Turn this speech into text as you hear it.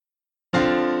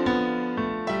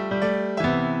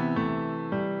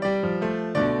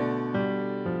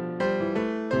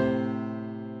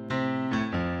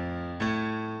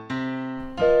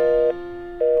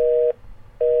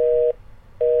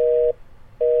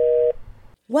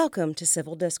Welcome to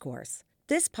Civil Discourse.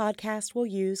 This podcast will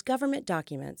use government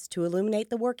documents to illuminate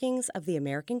the workings of the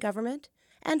American government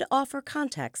and offer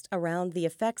context around the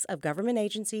effects of government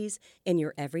agencies in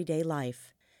your everyday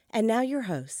life. And now your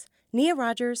hosts, Nia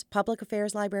Rogers, Public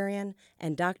Affairs Librarian,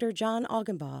 and Dr. John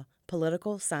Augenbaugh,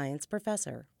 Political Science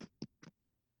Professor.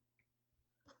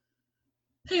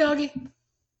 Hey, Augie.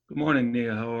 Good morning,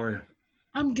 Nia. How are you?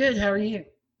 I'm good. How are you?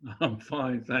 I'm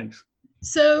fine, thanks.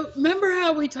 So, remember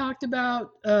how we talked about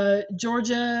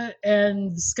Georgia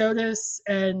and SCOTUS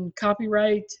and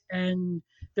copyright, and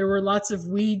there were lots of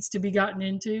weeds to be gotten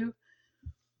into?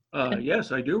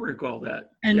 Yes, I do recall that.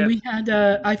 And yeah. we had,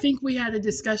 I think we had a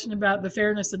discussion about the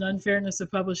fairness and unfairness of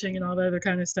publishing and all that other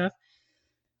kind of stuff.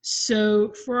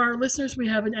 So, for our listeners, we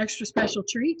have an extra special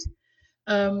treat.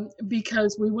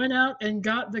 Because we went out and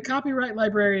got the copyright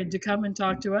librarian to come and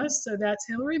talk to us. So that's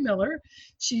Hillary Miller.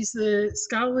 She's the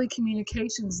scholarly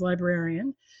communications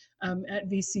librarian at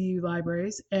VCU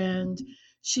Libraries. And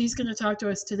she's going to talk to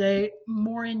us today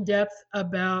more in depth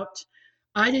about,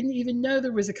 I didn't even know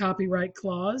there was a copyright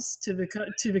clause to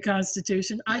the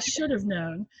Constitution. I should have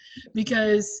known,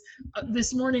 because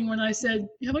this morning when I said,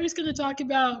 Hillary's going to talk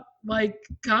about like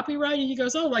copyright, and he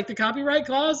goes, oh, like the copyright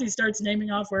clause, he starts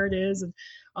naming off where it is and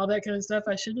all that kind of stuff.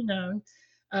 I should have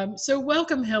known. So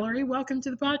welcome, Hillary. Welcome to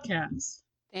the podcast.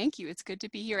 Thank you. It's good to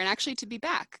be here, and actually to be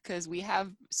back, because we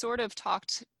have sort of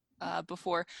talked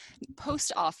before,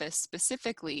 post office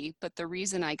specifically, but the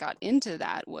reason I got into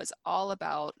that was all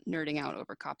about nerding out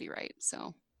over copyright.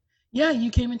 So yeah, you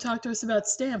came and talked to us about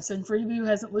stamps, and for anybody who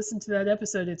hasn't listened to that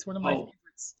episode, it's one of my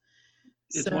favorites.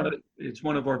 It's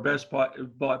one of our best bought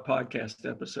podcast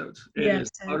episodes. It yes,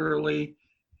 is utterly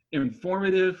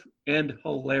informative and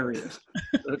hilarious.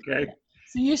 Okay.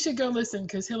 So you should go listen,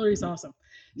 because Hillary's awesome.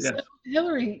 Yes. So,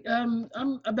 Hillary,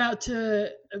 I'm about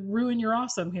to ruin your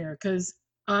awesome here, because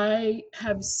I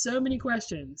have so many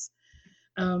questions.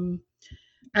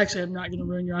 Actually, I'm not going to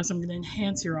ruin your awesome. I'm going to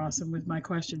enhance your awesome with my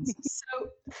questions. So,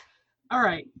 all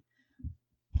right.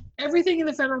 Everything in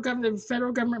the federal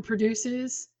government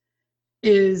produces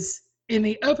is in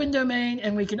the open domain,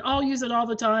 and we can all use it all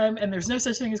the time, and there's no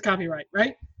such thing as copyright,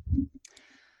 right?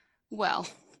 Well.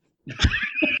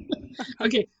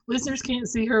 Okay, listeners can't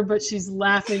see her, but she's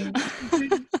laughing. She's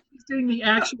doing the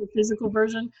actual physical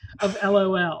version of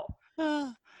LOL.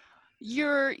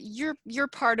 You're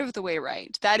part of the way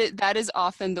right. That is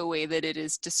often the way that it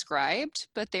is described,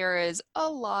 but there is a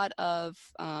lot of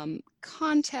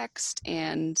context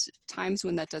and times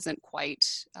when that doesn't quite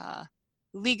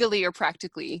legally or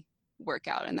practically work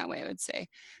out in that way, I would say.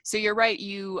 So you're right,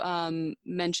 you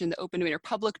mentioned the open domain or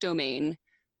public domain,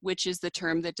 which is the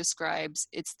term that describes,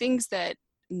 it's things that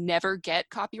never get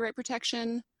copyright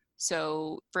protection.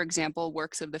 So, for example,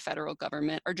 works of the federal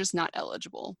government are just not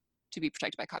eligible to be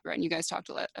protected by copyright. And you guys talked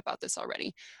a lot about this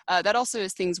already. That also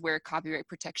is things where copyright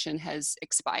protection has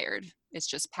expired. It's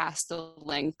just past the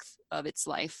length of its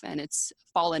life, and it's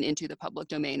fallen into the public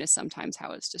domain is sometimes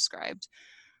how it's described.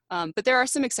 But there are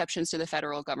some exceptions to the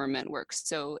federal government works.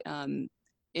 So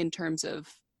in terms of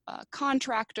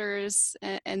contractors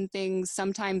and things,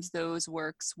 sometimes those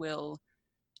works will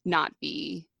not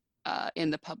be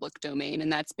in the public domain.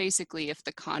 And that's basically if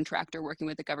the contractor working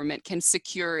with the government can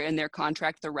secure in their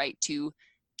contract the right to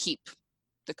keep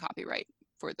the copyright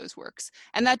for those works.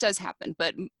 And that does happen,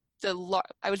 but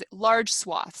large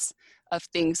swaths of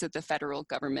things that the federal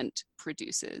government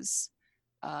produces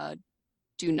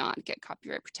do not get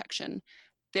copyright protection.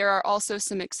 There are also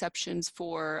some exceptions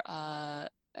for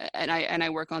and I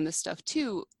work on this stuff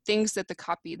too, things that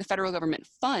the federal government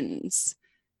funds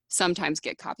sometimes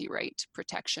get copyright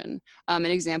protection. An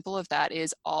example of that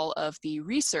is all of the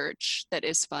research that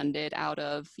is funded out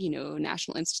of,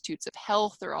 National Institutes of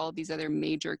Health or all of these other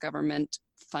major government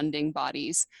funding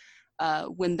bodies.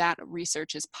 When that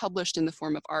research is published in the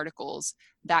form of articles,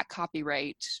 that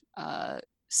copyright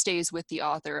stays with the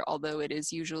author, although it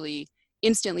is usually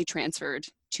instantly transferred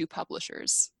to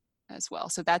publishers as well.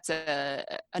 So that's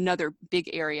another big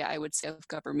area, I would say, of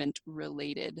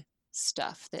government-related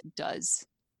stuff that does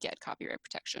get copyright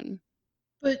protection.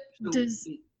 But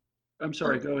I'm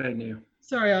sorry, go ahead, Neil.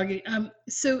 Sorry, Augie.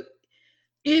 So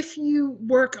if you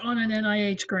work on an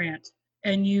NIH grant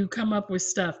and you come up with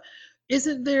stuff,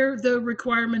 isn't there the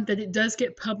requirement that it does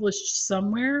get published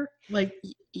somewhere?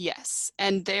 Yes,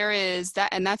 and there is that,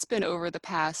 and that's been over the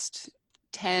past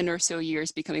 10 or so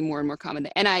years becoming more and more common.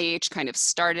 The NIH kind of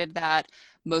started that.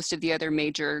 Most of the other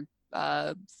major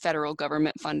federal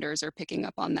government funders are picking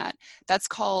up on that. That's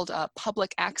called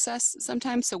public access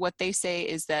sometimes. So what they say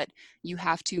is that you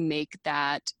have to make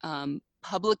that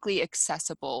publicly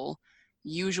accessible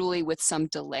usually with some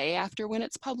delay after when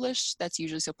it's published. That's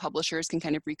usually so publishers can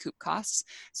kind of recoup costs.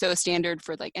 So a standard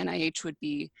for like NIH would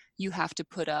be you have to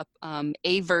put up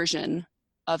a version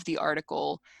of the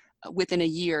article within a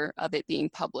year of it being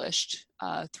published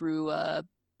through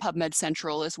PubMed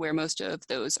Central is where most of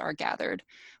those are gathered.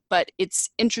 But it's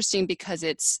interesting because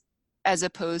it's, as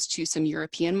opposed to some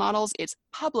European models, it's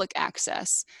public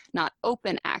access, not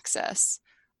open access,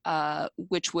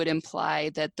 which would imply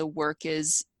that the work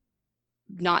is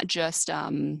not just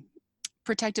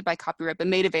protected by copyright, but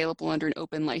made available under an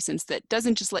open license that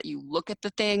doesn't just let you look at the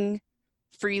thing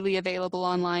freely available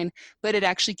online, but it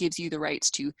actually gives you the rights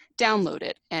to download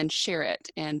it and share it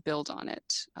and build on it.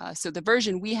 So the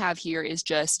version we have here is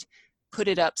just put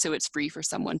it up so it's free for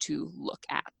someone to look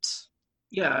at.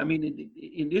 Yeah, I mean,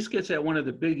 and this gets at one of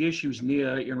the big issues,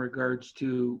 Nia, in regards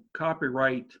to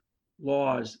copyright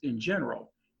laws in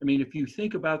general. I mean, if you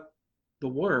think about the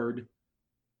word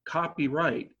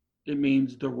copyright, it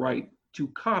means the right to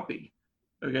copy,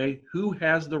 okay? Who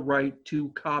has the right to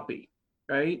copy,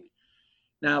 right?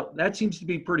 Now, that seems to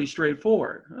be pretty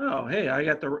straightforward. Oh, hey,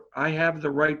 I have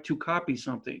the right to copy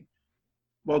something.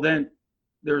 Well, then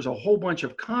there's a whole bunch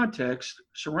of context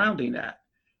surrounding that,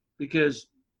 because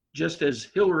just as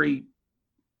Hillary,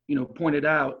 pointed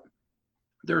out,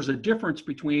 there's a difference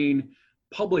between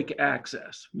public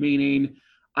access, meaning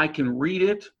I can read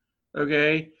it,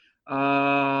 okay,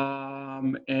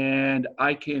 and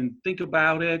I can think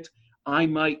about it. I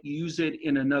might use it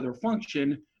in another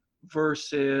function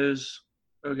versus,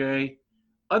 okay,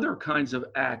 other kinds of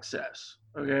access,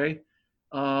 okay.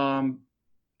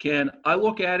 Can I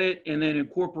look at it and then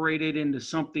incorporate it into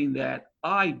something that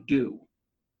I do,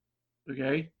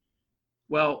 okay?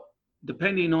 Well,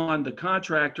 depending on the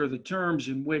contract or the terms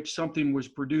in which something was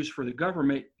produced for the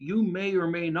government, you may or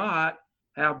may not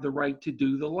have the right to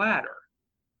do the latter.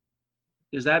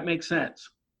 Does that make sense?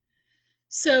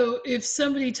 So if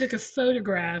somebody took a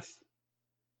photograph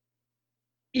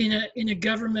in a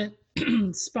government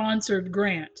sponsored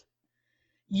grant,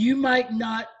 you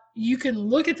can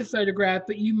look at the photograph,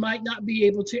 but you might not be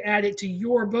able to add it to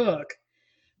your book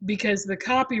because the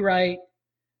copyright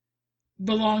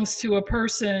belongs to a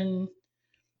person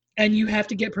and you have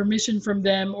to get permission from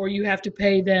them, or you have to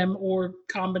pay them, or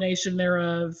combination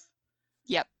thereof.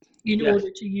 Yep. In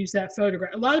order to use that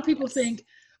photograph. A lot of people think,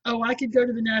 oh, I could go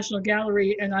to the National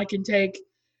Gallery and I can take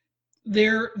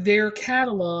their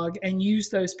catalog and use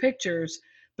those pictures,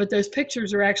 but those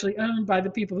pictures are actually owned by the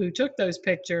people who took those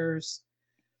pictures.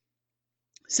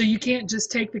 So you can't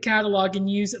just take the catalog and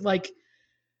use it, like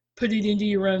put it into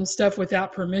your own stuff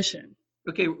without permission.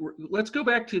 Okay, let's go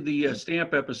back to the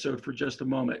stamp episode for just a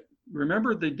moment.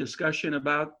 Remember the discussion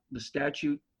about the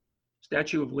Statue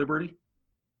of Liberty?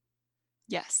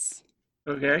 Yes.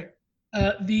 Okay.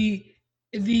 The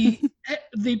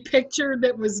picture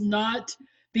that was not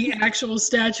the actual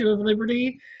Statue of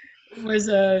Liberty was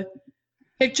a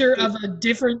picture of a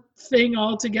different thing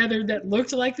altogether that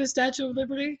looked like the Statue of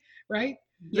Liberty, right?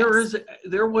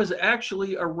 There was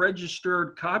actually a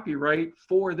registered copyright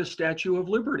for the Statue of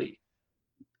Liberty.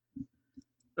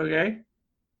 Okay.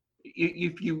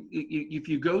 If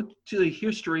you go to the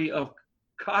history of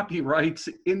copyrights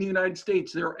in the United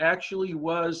States, there actually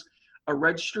was a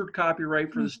registered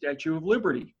copyright for the Statue of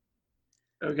Liberty.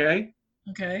 Okay.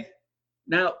 Okay.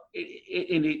 Now,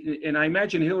 and I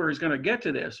imagine Hillary's going to get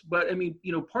to this, but I mean,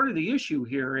 part of the issue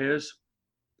here is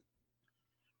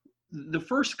the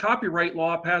first copyright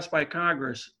law passed by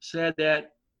Congress said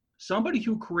that somebody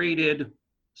who created,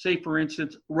 say, for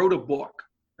instance, wrote a book,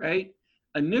 right?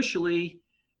 Initially,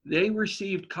 they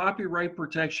received copyright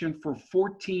protection for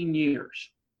 14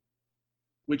 years,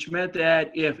 which meant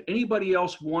that if anybody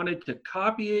else wanted to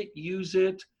copy it, use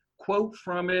it, quote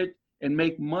from it, and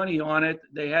make money on it,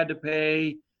 they had to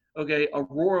pay, a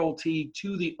royalty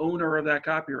to the owner of that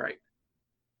copyright.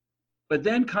 But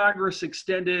then Congress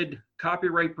extended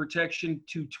copyright protection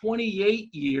to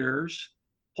 28 years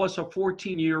plus a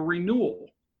 14-year renewal.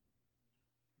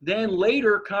 Then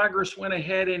later, Congress went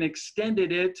ahead and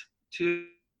extended it to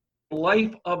the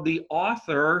life of the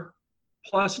author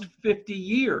plus 50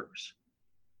 years.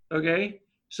 Okay?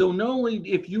 So not only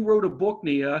if you wrote a book,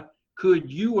 Nia,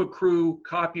 could you accrue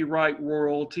copyright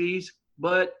royalties,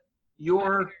 but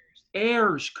your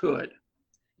heirs could.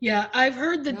 Yeah, I've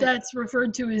heard that that's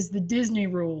referred to as the Disney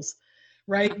rules,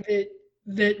 right?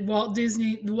 That Walt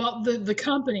Disney, the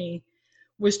company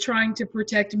was trying to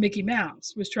protect Mickey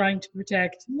Mouse, was trying to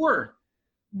protect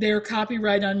their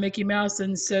copyright on Mickey Mouse.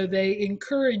 And so they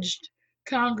encouraged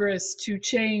Congress to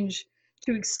change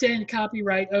to extend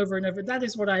copyright over and over. That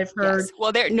is what I've heard. Yes.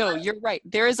 Well, no, you're right.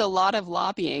 There is a lot of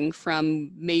lobbying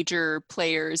from major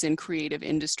players in creative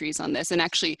industries on this. And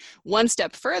actually, one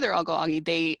step further, I'll go, Augie,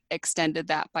 they extended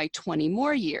that by 20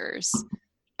 more years.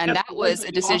 And that was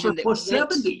a decision that plus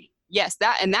 70. Yes,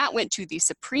 that went to the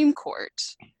Supreme Court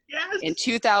in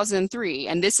 2003.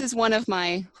 And this is one of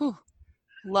my,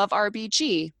 love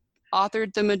RBG,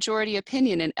 authored the majority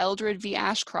opinion in Eldred v.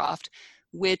 Ashcroft,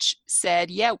 which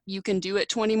said, yeah, you can do it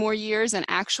 20 more years. And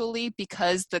actually,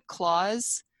 because the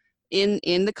clause in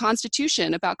the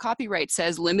Constitution about copyright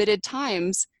says limited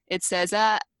times, it says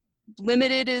that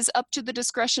limited is up to the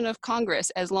discretion of Congress.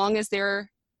 As long as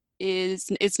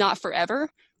it's not forever,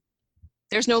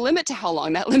 there's no limit to how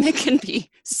long that limit can be.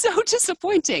 So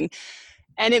disappointing.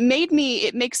 And it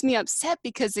makes me upset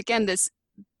because, again,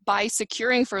 by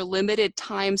securing for limited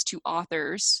times to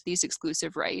authors these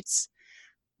exclusive rights,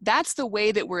 that's the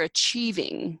way that we're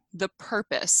achieving the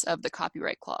purpose of the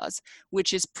copyright clause,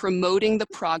 which is promoting the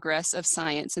progress of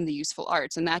science and the useful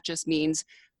arts. And that just means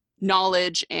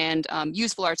knowledge, and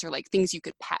useful arts are like things you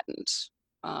could patent.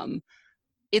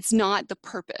 It's not the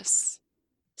purpose.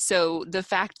 So the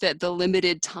fact that the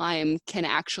limited time can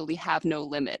actually have no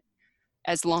limit,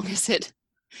 as long as it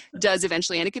does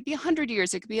eventually, and it could be 100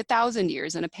 years, it could be 1,000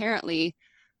 years, and apparently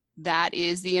that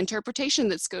is the interpretation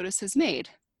that SCOTUS has made.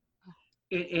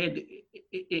 And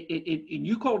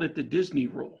you called it the Disney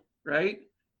rule, right?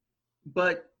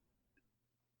 But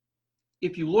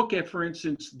if you look at, for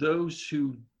instance, those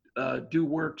who do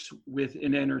works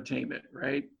within entertainment,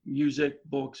 right? Music,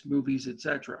 books, movies,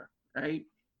 etc., right?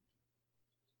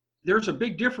 There's a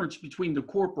big difference between the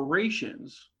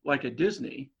corporations, like a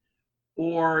Disney,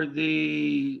 or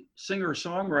the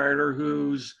singer-songwriter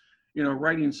who's,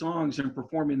 writing songs and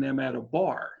performing them at a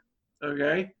bar,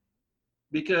 okay?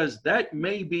 Because that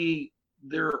may be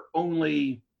their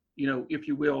only, if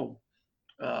you will,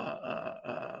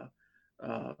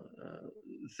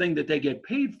 thing that they get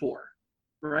paid for,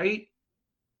 right?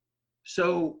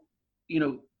 So,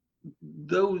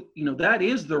 that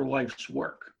is their life's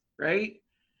work, right?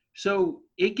 So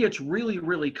it gets really,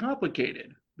 really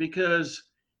complicated because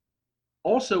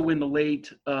also in the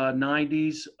late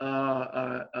 90s,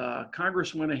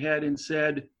 Congress went ahead and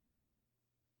said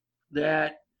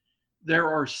that there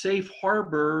are safe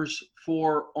harbors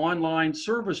for online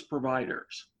service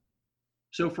providers.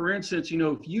 So for instance, if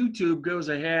YouTube goes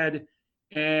ahead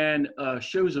and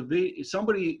shows a video,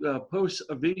 somebody posts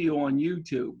a video on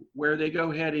YouTube where they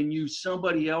go ahead and use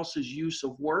somebody else's use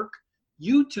of work,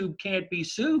 YouTube can't be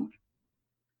sued.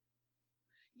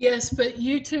 Yes, but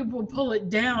YouTube will pull it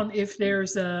down if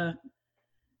there's I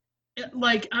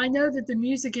know that the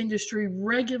music industry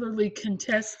regularly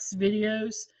contests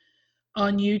videos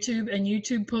on YouTube, and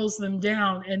YouTube pulls them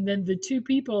down, and then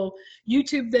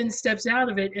YouTube then steps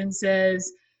out of it and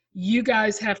says, you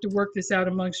guys have to work this out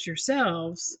amongst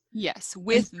yourselves. Yes,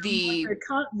 with the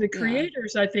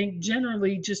creators, I think,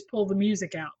 generally just pull the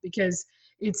music out because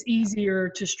it's easier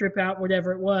to strip out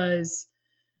whatever it was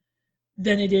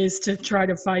than it is to try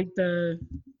to fight the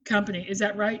company. Is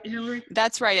that right, Hillary?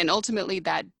 That's right. And ultimately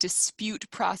that dispute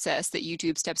process that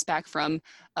YouTube steps back from,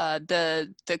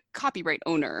 the copyright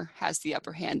owner has the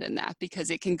upper hand in that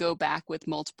because it can go back with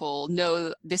multiple,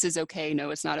 no, this is okay, no,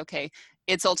 it's not okay.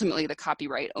 It's ultimately the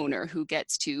copyright owner who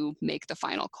gets to make the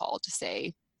final call to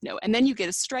say no. And then you get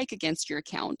a strike against your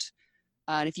account.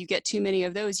 And if you get too many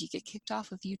of those, you get kicked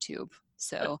off of YouTube.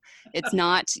 So it's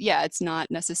not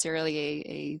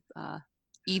necessarily a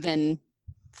even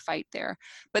fight there.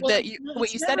 But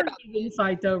what you said about even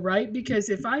fight though, right? Because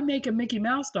if I make a Mickey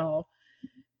Mouse doll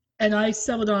and I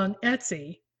sell it on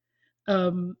Etsy,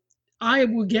 I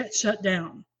will get shut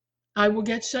down. I will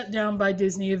get shut down by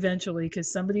Disney eventually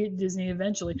because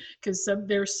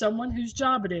there's someone whose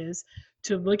job it is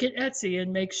to look at Etsy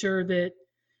and make sure that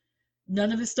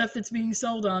none of the stuff that's being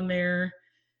sold on there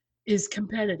is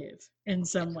competitive in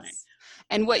some way.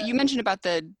 And what you mentioned about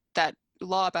that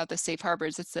law about the safe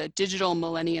harbors, it's the Digital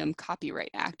Millennium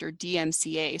Copyright Act, or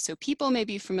DMCA. So people may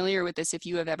be familiar with this if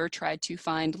you have ever tried to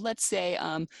find, let's say,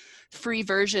 free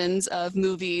versions of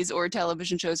movies or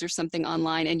television shows or something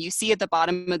online, and you see at the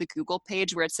bottom of the Google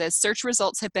page where it says search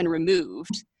results have been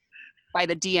removed by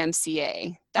the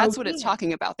DMCA. That's what it's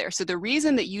talking about there. So the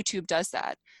reason that YouTube does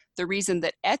that, the reason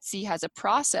that Etsy has a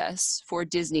process for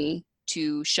Disney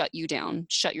to shut you down,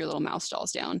 shut your little mouse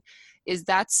dolls down, is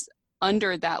that's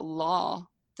under that law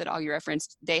that Augie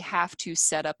referenced. They have to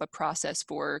set up a process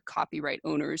for copyright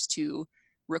owners to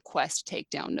request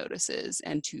takedown notices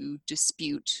and to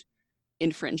dispute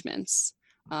infringements.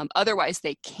 Otherwise,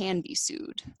 they can be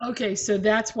sued. Okay, so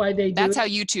that's why they do That's how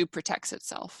YouTube protects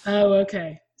itself. Oh,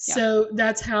 okay. Yeah. So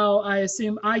that's how I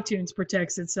assume iTunes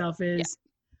protects itself is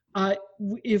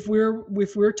if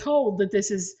we're told that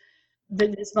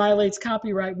this violates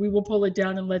copyright, we will pull it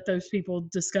down and let those people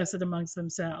discuss it amongst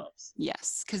themselves.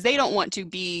 Yes, because they don't want to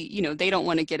be, they don't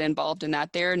want to get involved in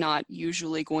that. They're not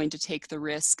usually going to take the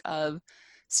risk of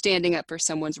standing up for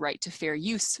someone's right to fair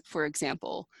use, for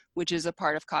example, which is a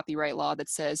part of copyright law that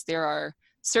says there are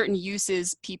certain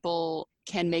uses people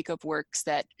can make of works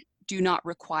that do not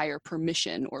require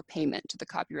permission or payment to the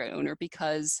copyright owner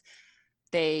because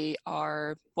they're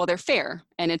fair.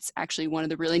 And it's actually one of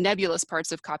the really nebulous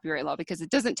parts of copyright law because it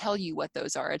doesn't tell you what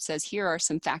those are. It says, here are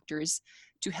some factors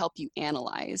to help you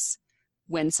analyze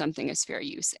when something is fair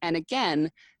use. And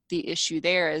again, the issue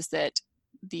there is that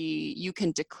you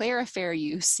can declare a fair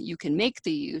use, you can make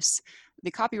the use,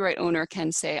 the copyright owner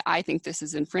can say, I think this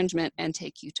is infringement and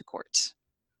take you to court.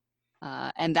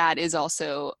 And that is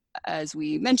also, as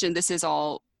we mentioned, this is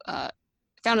all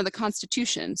found in the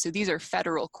Constitution. So these are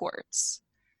federal courts.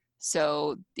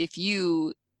 So if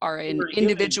you are an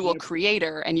individual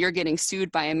creator and you're getting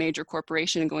sued by a major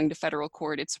corporation and going to federal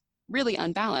court, it's really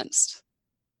unbalanced.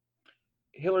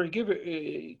 Hillary,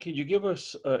 can you give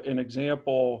us an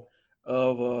example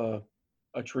of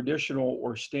a traditional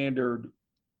or standard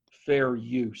fair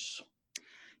use?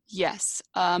 Yes,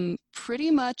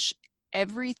 pretty much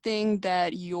everything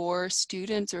that your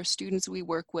students or students we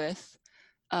work with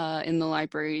in the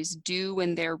libraries do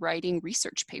when they're writing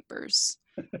research papers.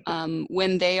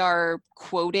 When they are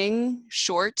quoting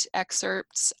short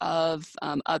excerpts of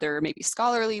other maybe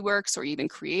scholarly works or even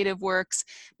creative works,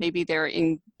 maybe they're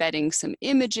embedding some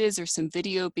images or some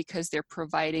video because they're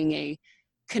providing a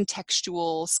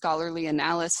contextual scholarly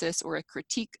analysis or a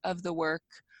critique of the work.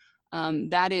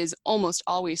 That is almost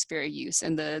always fair use.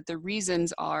 And the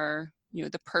reasons are,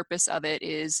 the purpose of it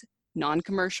is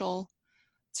non-commercial.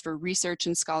 It's for research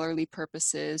and scholarly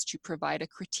purposes to provide a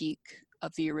critique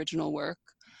of the original work.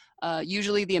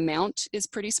 Usually the amount is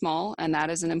pretty small, and that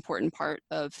is an important part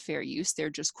of fair use. They're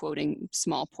just quoting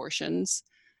small portions.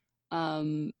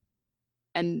 And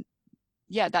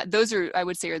yeah, those are, I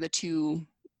would say, are the two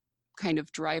kind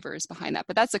of drivers behind that.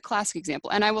 But that's a classic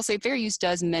example. And I will say fair use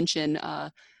does mention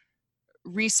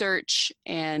research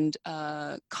and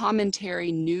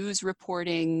commentary, news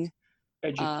reporting,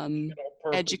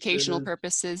 educational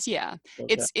purposes. Yeah,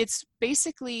 Okay. it's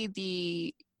basically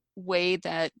the way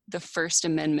that the First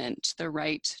Amendment, the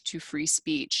right to free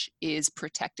speech, is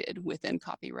protected within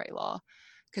copyright law.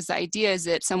 Because the idea is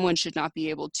that someone should not be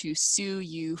able to sue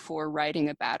you for writing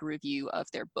a bad review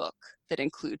of their book that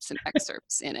includes some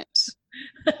excerpts in it.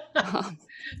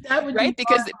 That would right? be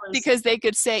Because they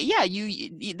could say, yeah,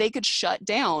 they could shut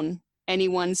down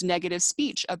anyone's negative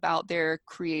speech about their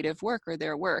creative work or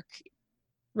their work.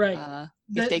 Right.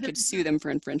 If they could sue them for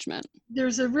infringement.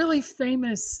 There's a really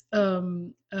famous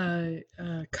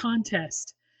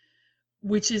contest,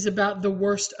 which is about the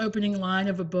worst opening line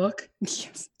of a book.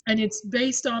 Yes. And it's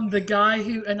based on the guy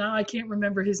who, and I can't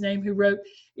remember his name, who wrote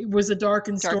It Was a Dark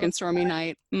and Stormy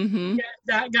Night. Mm-hmm. Yeah,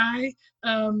 that guy.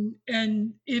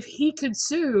 And if he could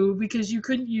sue because you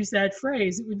couldn't use that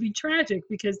phrase, it would be tragic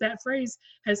because that phrase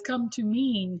has come to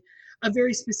mean a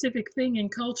very specific thing in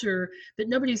culture that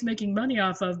nobody's making money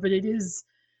off of, but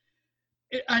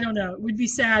I don't know. It would be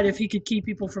sad if he could keep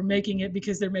people from making it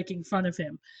because they're making fun of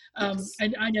him. Yes.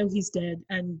 And I know he's dead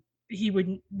and he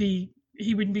wouldn't be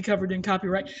covered in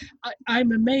copyright.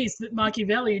 I'm amazed that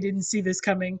Machiavelli didn't see this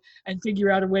coming and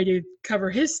figure out a way to cover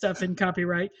his stuff in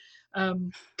copyright,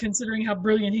 considering how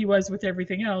brilliant he was with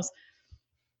everything else.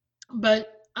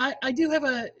 But I do have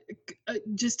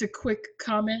just a quick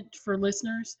comment for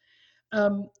listeners.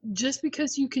 Just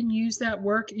because you can use that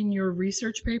work in your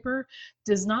research paper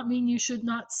does not mean you should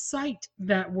not cite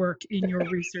that work in your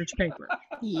research paper.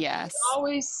 Yes.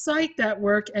 Always cite that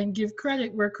work and give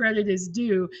credit where credit is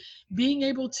due. Being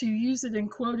able to use it and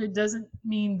quote it doesn't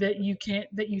mean that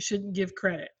you shouldn't give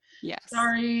credit. Yes.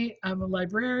 Sorry, I'm a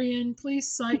librarian.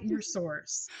 Please cite your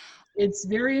source. It's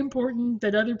very important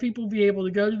that other people be able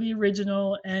to go to the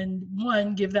original and,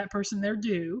 one, give that person their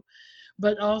due,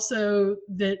 but also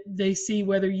that they see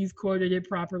whether you've quoted it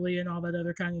properly and all that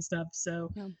other kind of stuff. So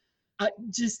yeah.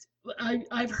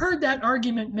 I've heard that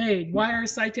argument made. Why are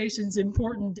citations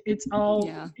important? It's all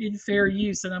in fair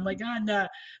use. And I'm like, no,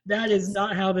 that is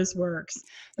not how this works.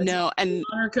 That's no, not and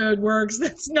how honor code works.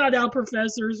 That's not how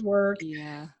professors work.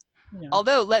 Yeah.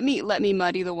 Although let me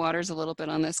muddy the waters a little bit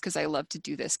on this because I love to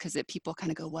do this because people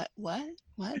kind of go, what?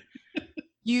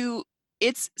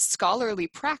 It's scholarly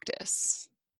practice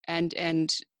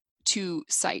and to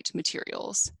cite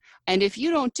materials. And if you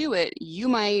don't do it, you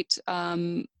might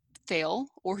fail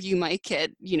or you might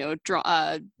get,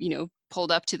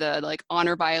 pulled up to the like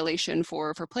honor violation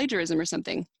for plagiarism or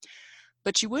something.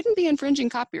 But you wouldn't be infringing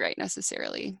copyright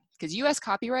necessarily, because US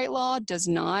copyright law does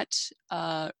not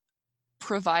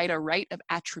provide a right of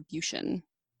attribution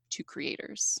to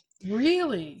creators.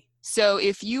 Really? So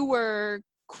if you were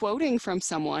quoting from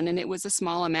someone and it was a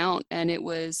small amount and it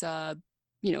was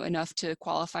enough to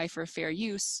qualify for fair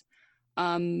use,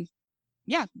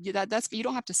 that's, you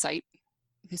don't have to cite.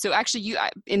 So actually,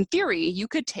 in theory, you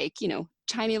could take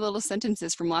tiny little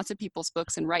sentences from lots of people's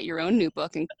books and write your own new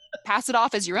book and pass it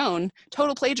off as your own.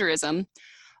 Total plagiarism,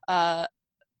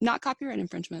 not copyright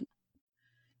infringement.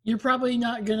 You're probably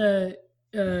not gonna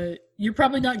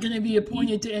be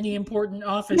appointed to any important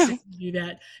office if you do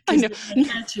that. I know. They're gonna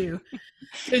catch you.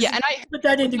 Yeah, and I put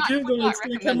that into not, Google. It's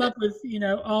going to come up with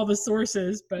all the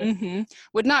sources, but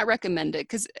would not recommend it,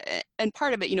 because and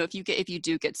part of it, if you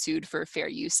do get sued for fair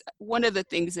use, one of the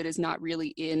things that is not really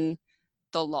in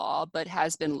the law but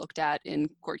has been looked at in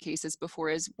court cases before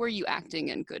is, were you acting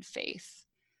in good faith?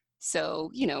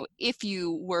 So if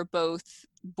you were both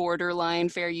borderline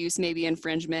fair use, maybe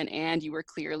infringement, and you were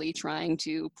clearly trying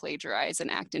to plagiarize and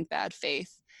act in bad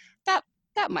faith, that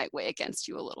might weigh against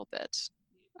you a little bit.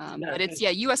 But it's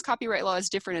U.S. copyright law is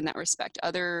different in that respect.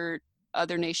 Other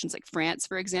nations like France,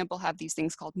 for example, have these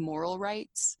things called moral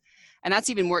rights, and that's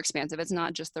even more expansive. It's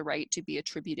not just the right to be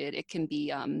attributed; it can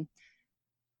be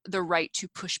the right to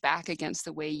push back against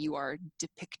the way you are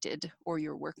depicted or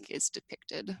your work is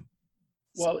depicted.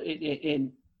 Well,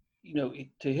 to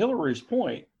Hillary's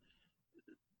point,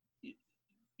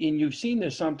 and you've seen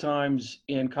this sometimes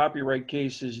in copyright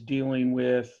cases dealing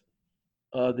with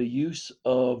the use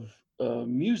of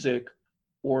music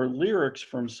or lyrics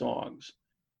from songs,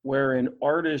 where an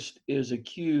artist is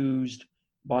accused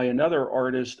by another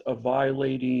artist of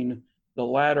violating the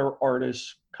latter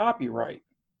artist's copyright,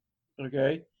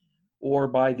 okay, or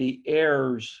by the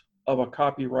heirs of a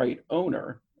copyright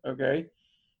owner, okay.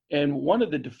 And one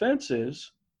of the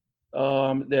defenses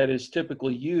that is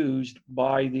typically used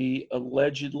by the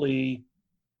alleged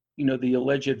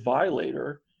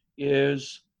violator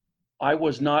is, I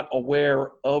was not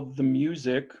aware of the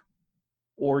music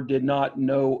or did not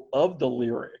know of the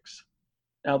lyrics.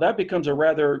 Now that becomes a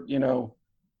rather,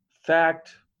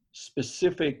 fact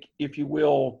specific, if you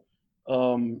will,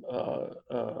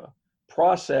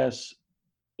 process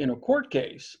in a court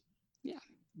case. Yeah.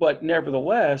 But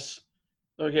nevertheless,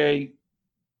 okay,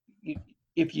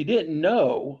 if you didn't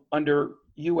know under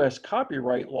US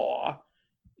copyright law,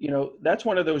 that's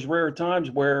one of those rare times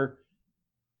where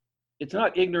it's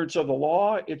not ignorance of the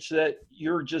law, it's that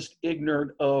you're just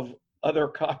ignorant of other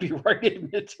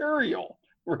copyrighted material,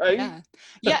 right?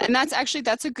 Yeah, and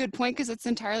that's a good point, because it's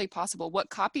entirely possible.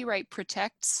 What copyright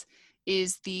protects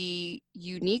is the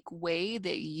unique way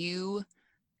that you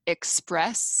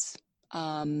express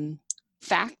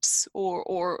facts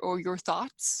or your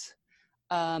thoughts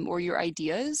or your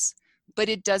ideas, but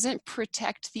it doesn't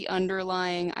protect the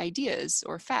underlying ideas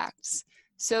or facts.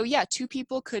 So yeah, two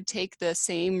people could take the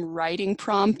same writing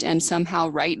prompt and somehow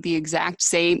write the exact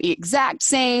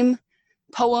same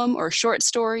poem or short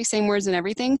story, same words and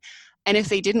everything. And if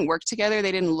they didn't work together,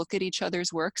 they didn't look at each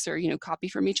other's works or, copy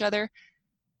from each other,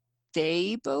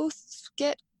 they both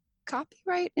get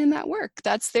copyright in that work.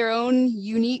 That's their own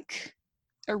unique,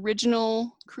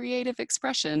 original, creative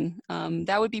expression.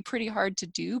 That would be pretty hard to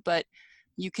do, but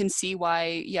you can see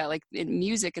why, like in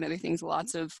music and other things,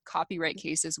 lots of copyright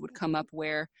cases would come up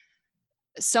where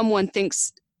someone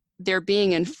thinks they're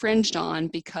being infringed on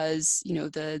because,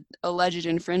 the alleged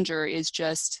infringer is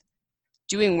just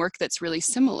doing work that's really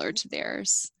similar to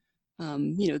theirs.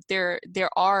 There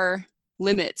are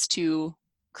limits to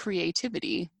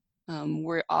creativity.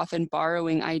 We're often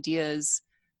borrowing ideas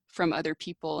from other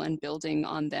people and building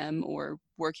on them, or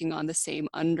working on the same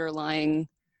underlying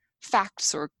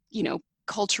facts or,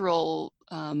 cultural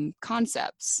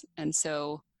concepts. And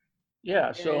so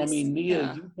Nia,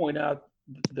 yeah. you point out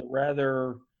the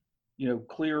rather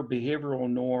clear behavioral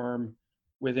norm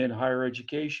within higher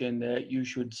education that you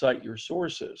should cite your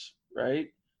sources, right?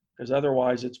 Because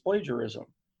otherwise it's plagiarism.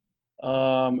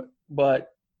 But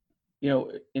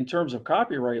in terms of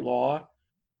copyright law,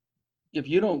 if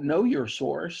you don't know your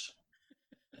source,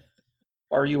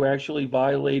 are you actually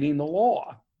violating the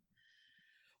law?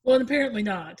 Well, apparently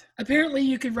not. Apparently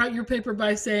you could write your paper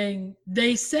by saying,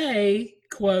 they say,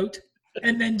 quote,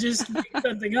 and then just make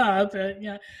something up.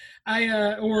 There's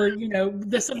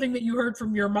something that you heard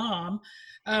from your mom.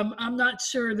 I'm not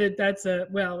sure that that's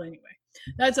anyway.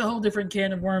 that's a whole different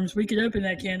can of worms. We could open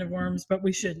that can of worms, but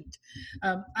we shouldn't.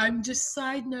 I'm just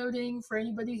side noting for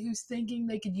anybody who's thinking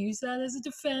they could use that as a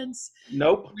defense.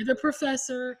 Nope. With a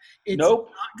professor, it's Nope.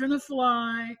 not going to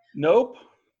fly. Nope.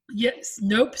 Yes,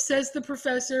 nope, says the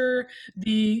professor.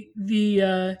 The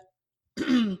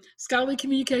scholarly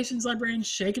communications librarian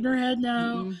shaking her head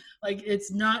no. Mm-mm. Like,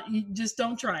 it's not, you just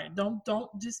don't try it. Don't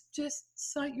just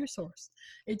cite your source.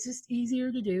 It's just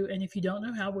easier to do, and if you don't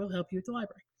know how, we'll help you at the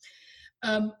library.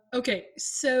 Okay,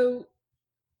 so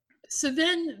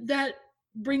then that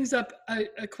brings up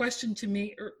a question to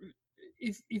me, or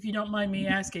if you don't mind me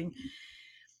asking.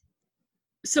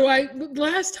 So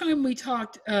last time we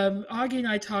talked, Augie and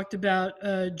I talked about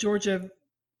Georgia,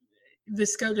 the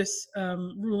SCOTUS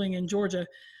ruling in Georgia.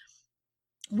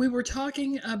 We were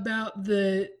talking about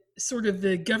the sort of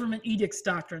the government edicts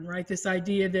doctrine, right? This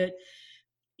idea that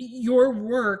your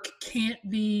work can't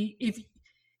be,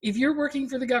 if you're working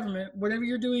for the government, whatever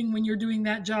you're doing when you're doing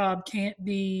that job can't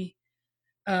be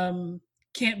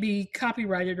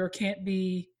copyrighted, or can't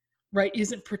be, right,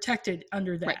 isn't protected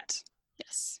under that. Right.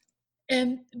 Yes.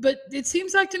 But it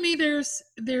seems like to me there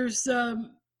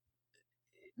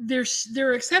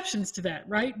are exceptions to that,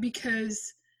 right?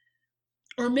 Because,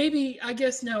 or maybe, I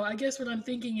guess what I'm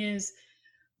thinking is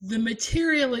the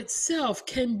material itself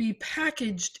can be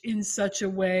packaged in such a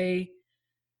way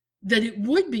that it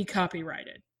would be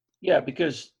copyrighted. Yeah,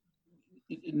 because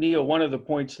Neil, one of the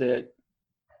points that,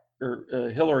 or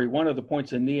Hillary, one of the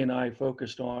points that Nia and I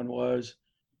focused on was,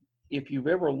 if you've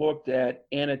ever looked at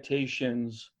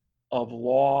annotations of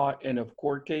law and of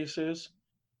court cases,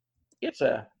 it's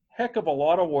a heck of a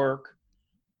lot of work,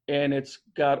 and it's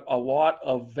got a lot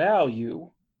of value,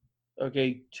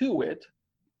 okay, to it,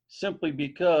 simply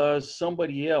because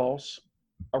somebody else,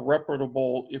 a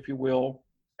reputable, if you will,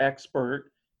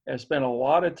 expert, has spent a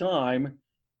lot of time,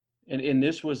 and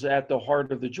this was at the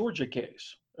heart of the Georgia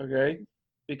case, okay,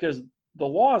 because the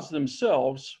laws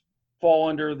themselves fall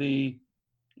under the,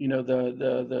 you know,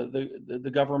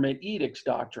 the government edicts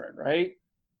doctrine, right?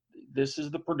 This is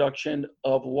the production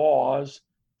of laws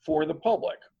for the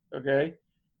public, okay?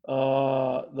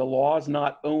 The law is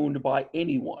not owned by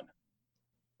anyone,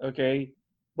 okay?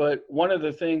 But one of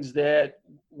the things that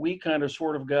we kind of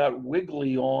sort of got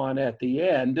wiggly on at the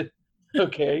end,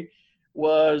 okay,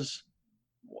 was,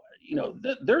 you know,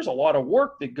 there's a lot of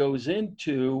work that goes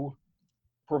into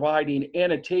providing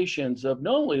annotations of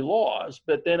not only laws,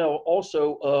 but then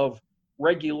also of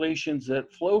regulations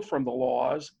that flow from the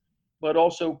laws, but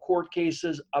also court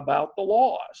cases about the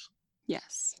laws.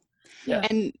 Yes. Yeah.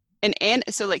 And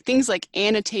so like things like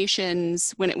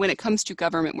annotations, when it comes to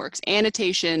government works,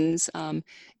 annotations,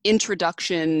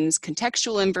 introductions,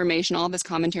 contextual information, all this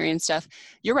commentary and stuff,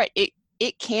 you're right, it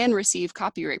can receive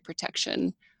copyright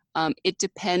protection. It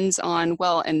depends on,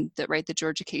 well, and the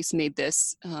Georgia case made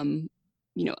this,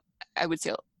 you know, I would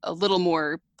say a little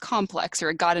more complex,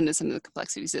 or it got into some of the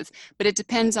complexities of, but it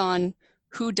depends on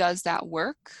who does that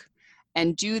work,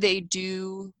 and do they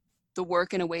do the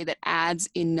work in a way that adds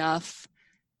enough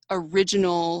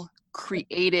original,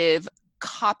 creative,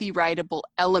 copyrightable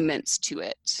elements to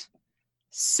it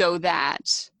so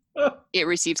that it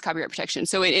receives copyright protection.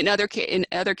 So in other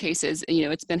cases, you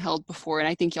know, it's been held before, and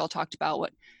I think y'all talked about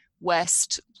what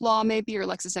Westlaw maybe, or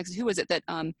LexisNexis, who was it that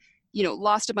you know,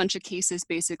 lost a bunch of cases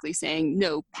basically saying,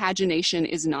 no, pagination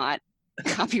is not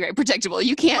copyright protectable.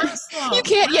 You can't,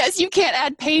 yes, you can't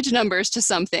add page numbers to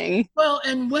something. Well,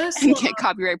 and Westlaw, and get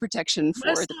copyright protection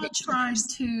for the page tried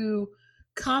numbers. To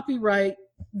copyright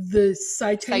the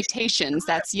citations.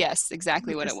 That's, yes,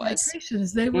 exactly what it was.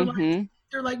 Citations. They were like,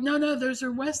 they're like, no, those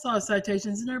are Westlaw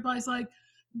citations, and everybody's like,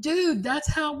 dude, that's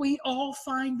how we all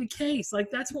find the case.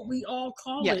 Like, that's what we all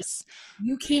call it.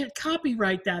 You can't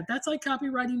copyright that. That's like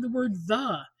copywriting the word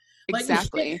the.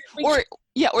 Exactly. Or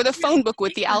the phone book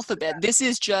with the alphabet. This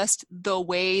is just the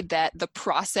way that the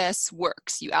process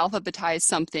works. You alphabetize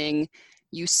something,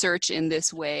 you search in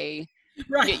this way.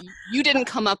 Right. You didn't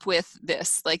come up with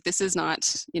this. Like, this is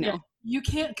not, you know. Yeah. You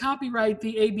can't copyright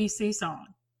the ABC song.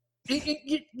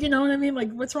 You know what I mean?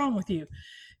 Like, what's wrong with you?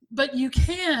 But you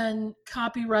can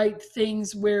copyright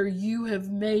things where you have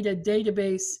made a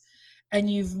database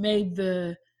and you've made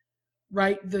the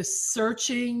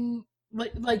searching,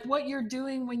 like what you're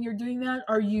doing when you're doing that.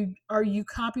 Are you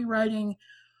copywriting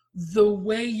the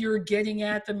way you're getting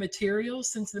at the material,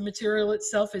 since the material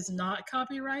itself is not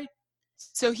copyright?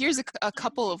 So here's a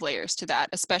couple of layers to that,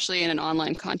 especially in an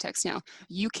online context now.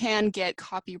 You can get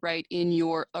copyright in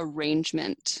your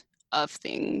arrangement of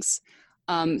things.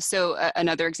 So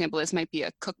another example, this might be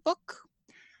a cookbook.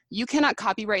 you cannot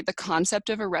copyright the concept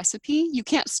of a recipe. You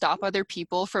can't stop other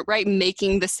people from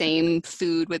making the same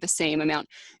food with the same amount.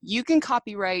 You can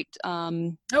copyright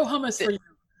No hummus for you.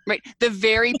 the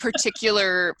very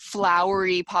particular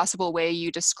floury possible way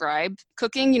you describe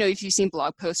cooking. If you've seen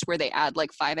blog posts where they add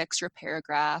like 5 extra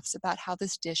paragraphs about how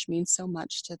this dish means so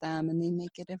much to them and they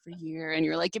make it every year, and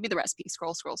you're like, give me the recipe,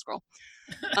 scroll.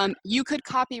 You could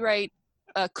copyright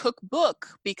a cookbook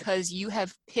because you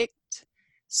have picked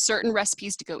certain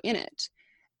recipes to go in it,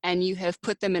 and you have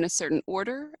put them in a certain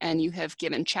order, and you have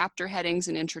given chapter headings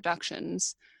and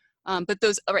introductions. But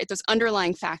those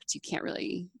underlying facts you can't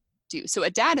really do. So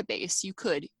a database you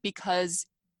could,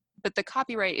 but the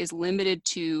copyright is limited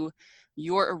to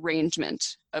your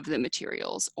arrangement of the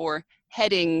materials or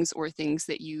headings or things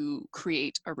that you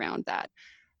create around that.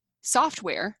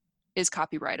 Software is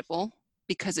copyrightable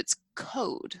because it's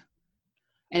code.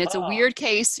 And it's a weird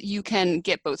case. You can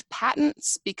get both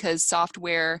patents because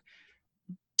software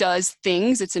does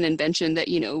things. It's an invention that,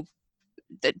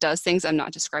 that does things. I'm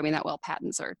not describing that well.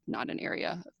 Patents are not an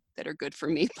area that are good for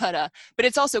me, but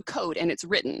it's also code, and it's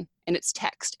written and it's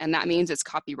text, and that means it's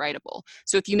copyrightable.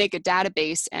 So if you make a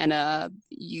database and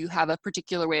you have a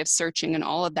particular way of searching and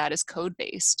all of that is code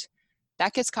based,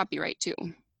 that gets copyright too.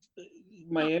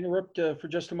 May I interrupt for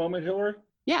just a moment, Hillary?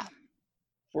 Yeah.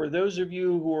 For those of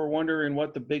you who are wondering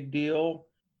what the big deal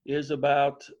is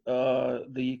about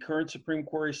the current Supreme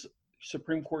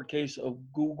Court case of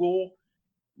Google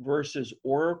versus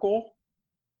Oracle,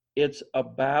 it's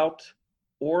about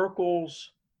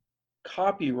Oracle's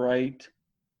copyright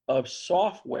of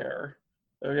software,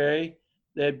 okay,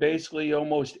 that basically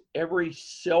almost every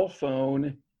cell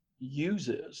phone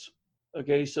uses,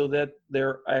 okay, so that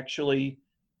they're actually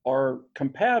are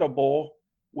compatible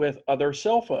with other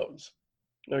cell phones,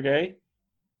 okay,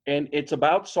 and it's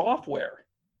about software,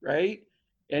 right,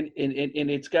 and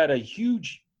it's got a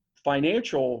huge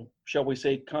financial, shall we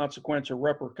say, consequence or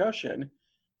repercussion,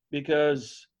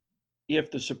 because if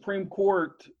the Supreme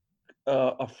Court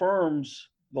affirms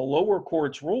the lower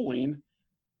court's ruling,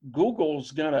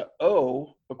 Google's going to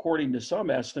owe, according to some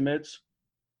estimates,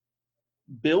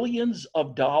 billions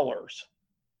of dollars.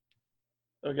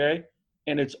 Okay?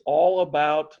 And it's all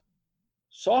about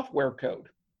software code.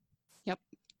 Yep.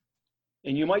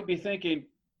 And you might be thinking,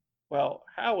 well,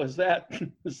 how is that,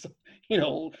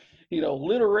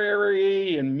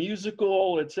 literary and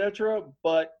musical, etc.,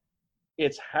 but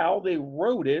it's how they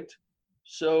wrote it.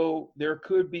 So there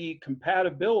could be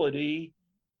compatibility,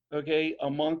 okay,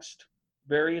 amongst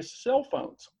various cell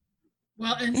phones.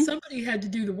 Well, and somebody had to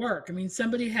do the work. I mean,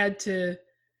 somebody had to,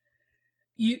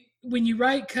 when you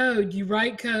write code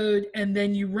and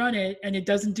then you run it and it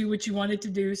doesn't do what you want it to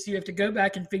do. So you have to go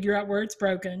back and figure out where it's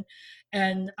broken.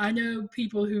 And I know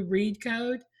people who read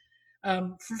code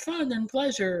for fun and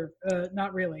pleasure,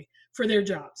 not really, for their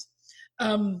jobs.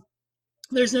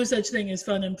 There's no such thing as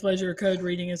fun and pleasure code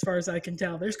reading, as far as I can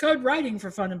tell. There's code writing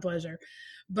for fun and pleasure,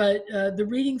 but the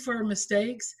reading for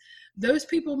mistakes, those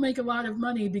people make a lot of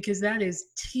money because that is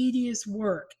tedious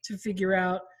work to figure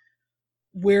out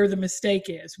where the mistake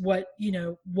is, what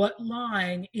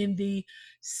line in the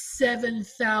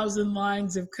 7,000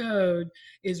 lines of code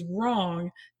is wrong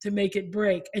to make it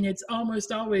break. And it's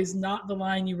almost always not the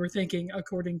line you were thinking,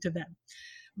 according to them.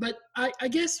 But I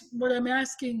guess what I'm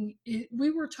asking,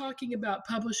 we were talking about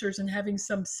publishers and having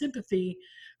some sympathy.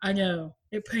 I know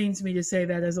it pains me to say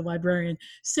that as a librarian,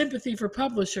 sympathy for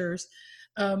publishers,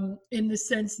 in the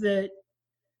sense that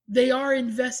they are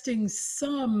investing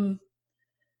some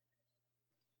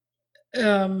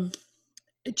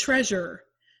treasure,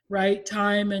 right?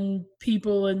 Time and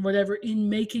people and whatever in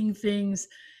making things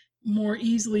more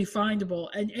easily findable.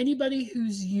 And anybody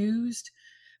who's used,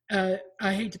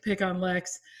 I hate to pick on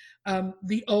Lex,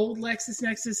 the old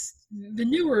LexisNexis, the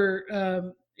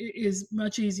newer is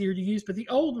much easier to use, but the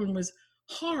old one was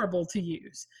horrible to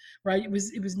use, right? It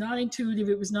was not intuitive,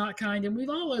 it was not kind, and we've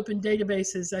all opened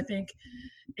databases, I think,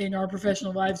 in our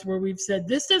professional lives where we've said,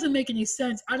 this doesn't make any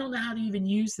sense, I don't know how to even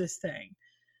use this thing.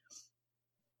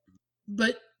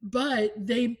 But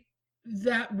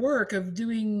that work of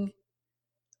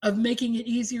making it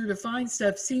easier to find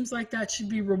stuff seems like that should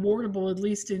be rewardable, at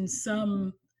least in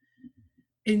some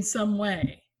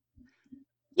way.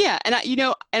 Yeah, and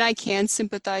I can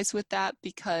sympathize with that,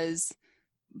 because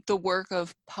the work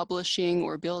of publishing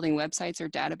or building websites or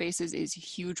databases is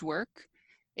huge work.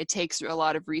 It takes a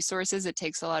lot of resources. It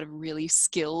takes a lot of really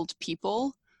skilled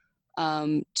people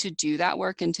to do that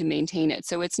work and to maintain it.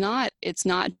 So it's not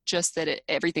just that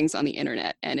everything's on the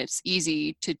internet and it's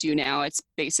easy to do now. It's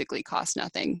basically cost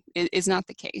nothing. It is not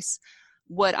the case.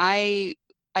 What I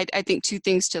think two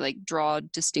things to draw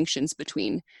distinctions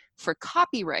between. for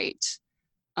copyright,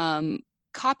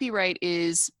 copyright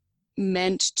is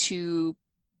meant to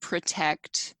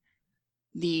protect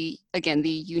the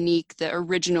unique, the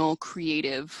original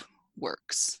creative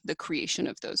works, the creation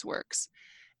of those works.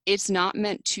 It's not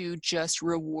meant to just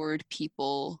reward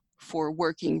people for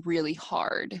working really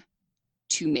hard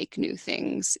to make new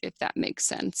things, if that makes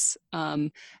sense.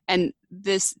 And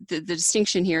the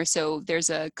distinction here, so there's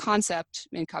a concept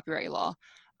in copyright law,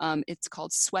 it's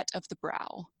called sweat of the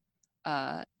brow.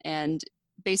 And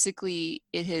basically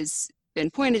it has been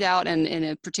pointed out, and in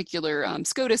a particular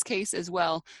SCOTUS case as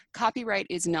well, copyright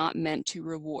is not meant to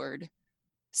reward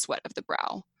sweat of the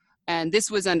brow. And this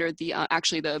was under the,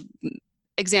 actually the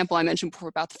example I mentioned before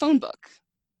about the phone book.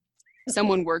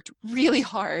 Someone worked really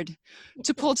hard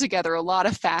to pull together a lot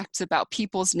of facts about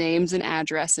people's names and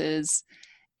addresses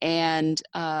and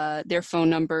their phone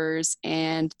numbers,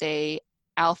 and they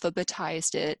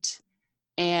alphabetized it.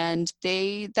 And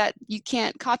you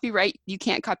can't copyright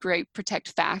protect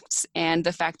facts, and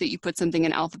the fact that you put something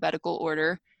in alphabetical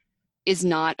order is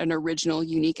not an original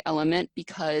unique element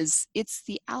because it's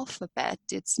the alphabet.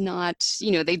 It's not,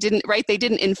 they didn't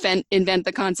invent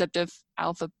the concept of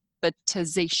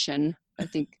alphabetization. I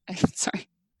think, sorry.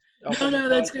 No,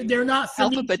 that's good. They're not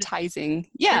Phoenician. Alphabetizing.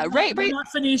 Yeah, right. They're not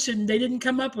Phoenician. They didn't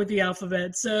come up with the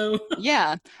alphabet, so.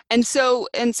 Yeah, and so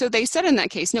they said in that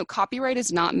case, no, copyright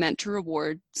is not meant to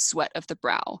reward sweat of the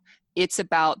brow. It's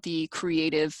about the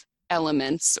creative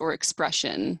elements or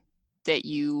expression that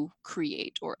you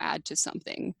create or add to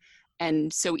something.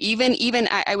 And so even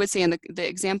I would say in the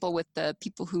example with the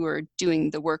people who are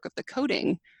doing the work of the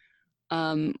coding,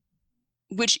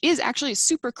 which is actually a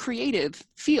super creative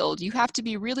field. You have to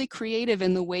be really creative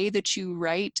in the way that you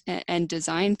write and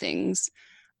design things.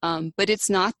 But it's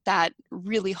not that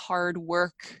really hard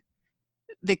work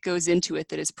that goes into it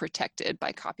that is protected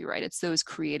by copyright. It's those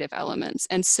creative elements.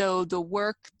 And so the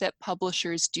work that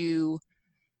publishers do,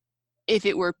 if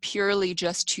it were purely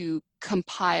just to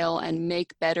compile and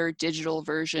make better digital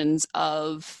versions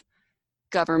of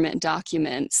government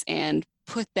documents and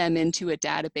put them into a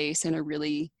database in a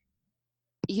really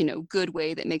good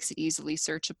way that makes it easily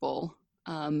searchable.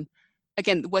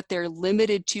 Again, what they're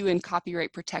limited to in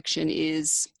copyright protection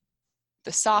is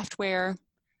the software,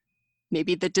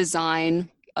 maybe the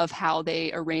design of how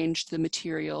they arranged the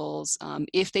materials.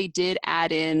 If they did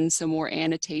add in some more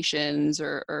annotations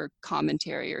or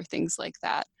commentary or things like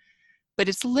that, but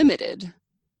it's limited.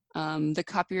 The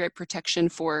copyright protection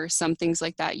for some things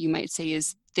like that, you might say,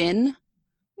 is thin,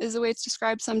 is the way it's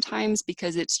described sometimes,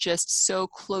 because it's just so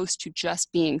close to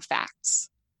just being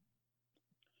facts.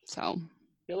 So,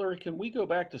 Hillary, can we go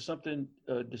back to something,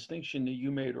 a distinction that you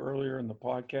made earlier in the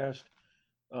podcast?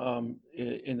 And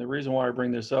the reason why I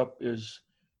bring this up is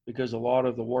because a lot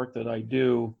of the work that I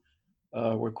do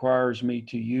requires me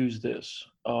to use this,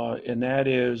 and that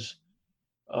is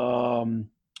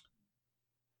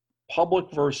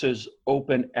public versus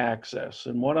open access.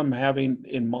 And what I'm having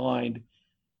in mind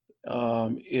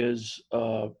is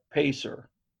PACER,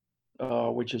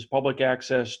 which is public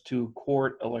access to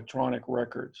court electronic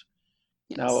records.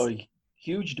 yes. Now, a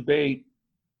huge debate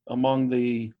among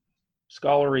the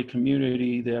scholarly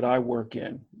community that I work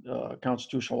in,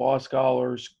 constitutional law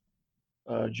scholars,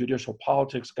 judicial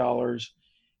politics scholars,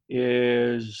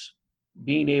 is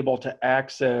being able to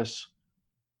access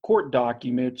court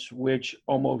documents, which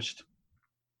almost,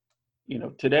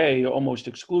 today almost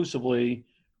exclusively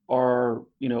are,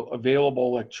 available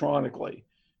electronically.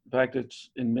 In fact, it's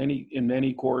at many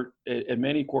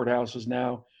courthouses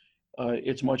now,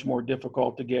 it's much more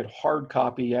difficult to get hard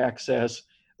copy access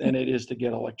than it is to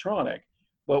get electronic.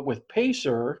 But with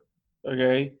PACER,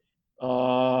 okay,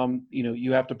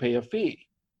 you have to pay a fee.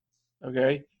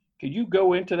 Okay, could you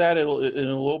go into that in a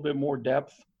little bit more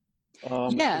depth?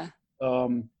 Yeah.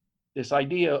 This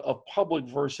idea of public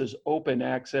versus open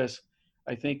access,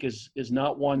 I think, is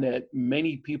not one that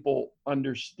many people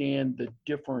understand the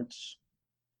difference.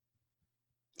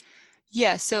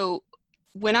 Yeah. So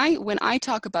when I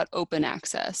talk about open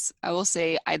access, I will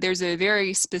say there's a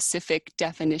very specific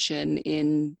definition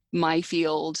in my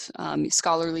field,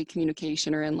 scholarly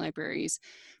communication or in libraries,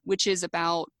 which is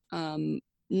about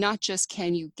not just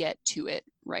can you get to it,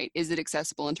 right? Is it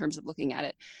accessible in terms of looking at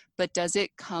it, but does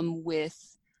it come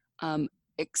with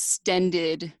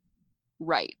extended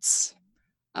rights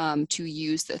to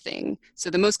use the thing? So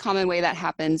the most common way that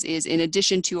happens is, in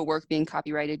addition to a work being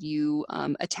copyrighted, you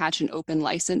attach an open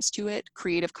license to it.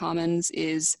 Creative Commons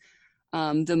is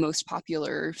the most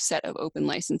popular set of open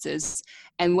licenses.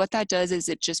 And what that does is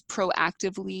it just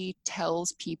proactively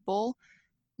tells people,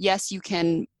 yes, you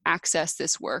can access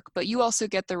this work, but you also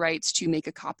get the rights to make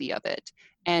a copy of it.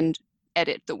 And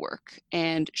edit the work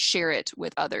and share it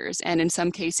with others, and in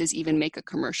some cases even make a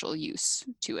commercial use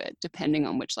to it, depending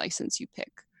on which license you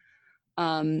pick.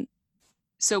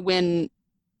 So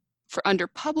for under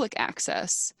public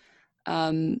access,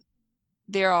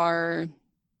 there are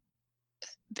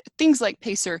things like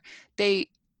PACER. They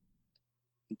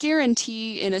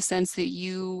guarantee, in a sense, that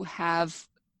you have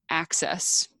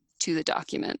access to the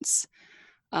documents,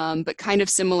 but kind of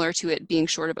similar to it being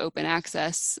short of open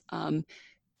access,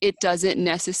 it doesn't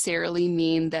necessarily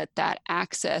mean that that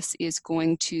access is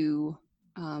going to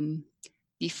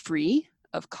be free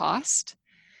of cost.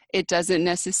 It doesn't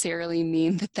necessarily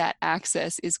mean that that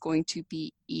access is going to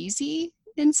be easy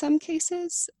in some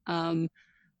cases. And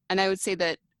I would say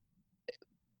that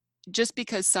just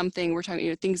because something, we're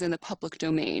talking, things in the public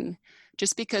domain,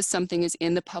 just because something is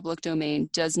in the public domain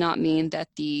does not mean that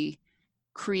the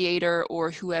creator or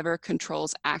whoever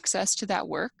controls access to that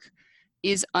work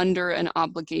is under an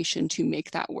obligation to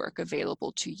make that work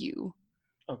available to you.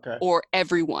 Okay. Or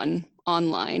everyone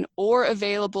online, or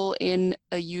available in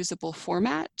a usable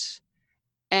format,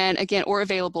 and again, or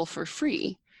available for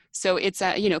free. So it's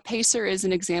PACER is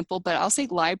an example, but I'll say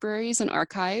libraries and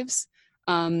archives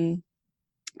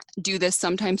do this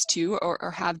sometimes too,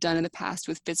 or have done in the past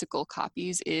with physical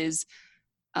copies. Is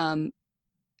the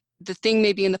thing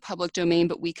may be in the public domain,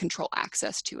 but we control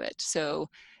access to it. So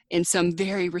in some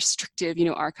very restrictive,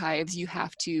 archives, you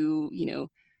have to,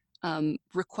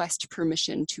 request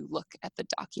permission to look at the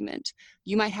document.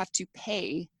 You might have to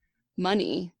pay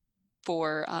money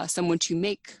for someone to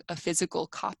make a physical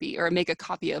copy, or make a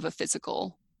copy of a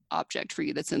physical object for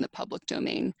you that's in the public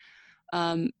domain.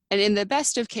 And in the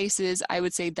best of cases, I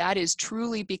would say that is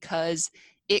truly because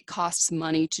it costs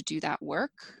money to do that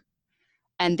work,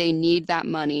 and they need that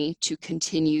money to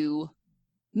continue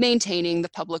maintaining the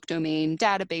public domain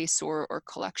database or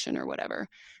collection or whatever.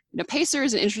 PACER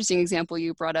is an interesting example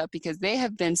you brought up, because they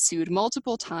have been sued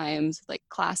multiple times, like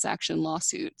class action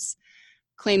lawsuits,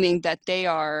 claiming that they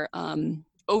are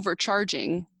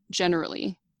overcharging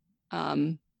generally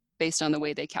based on the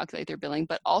way they calculate their billing,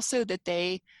 but also that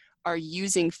they are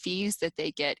using fees that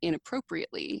they get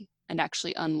inappropriately and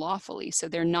actually unlawfully. So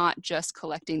they're not just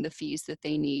collecting the fees that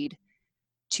they need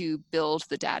to build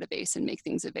the database and make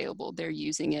things available. They're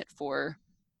using it for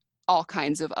all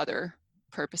kinds of other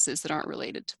purposes that aren't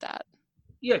related to that.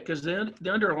 Yeah, because the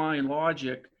underlying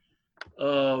logic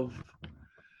of,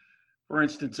 for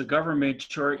instance, a government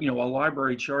a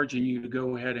library charging you to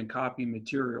go ahead and copy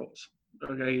materials,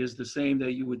 okay, is the same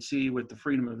that you would see with the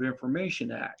Freedom of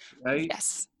Information Act, right?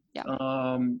 Yes.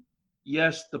 Yeah.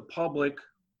 Yes, the public,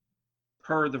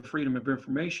 per the Freedom of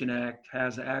Information Act,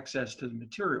 has access to the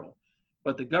material,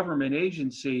 but the government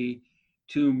agency,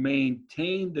 to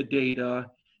maintain the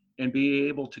data and be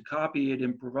able to copy it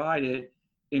and provide it,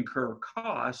 incur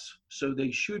costs. So they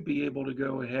should be able to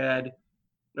go ahead,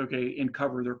 okay, and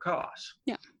cover their costs.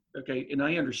 Yeah. Okay, and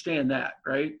I understand that,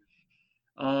 right?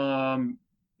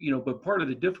 But part of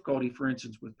the difficulty, for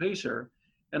instance, with PACER,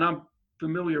 and I'm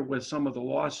familiar with some of the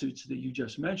lawsuits that you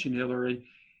just mentioned, Hillary,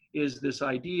 is this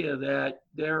idea that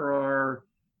there are,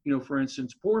 for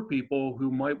instance, poor people who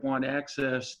might want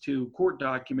access to court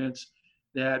documents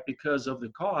that, because of the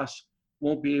costs,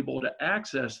 won't be able to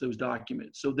access those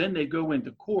documents. So then they go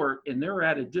into court and they're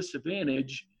at a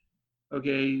disadvantage,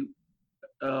 okay,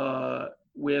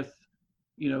 with,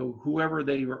 whoever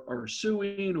they are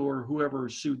suing or whoever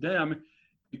sued them,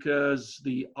 because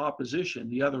the opposition,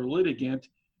 the other litigant,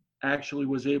 actually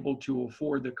was able to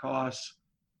afford the costs,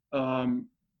 that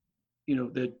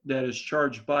is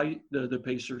charged by the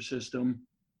PACER system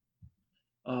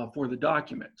for the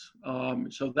documents.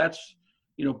 So that's,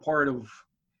 part of,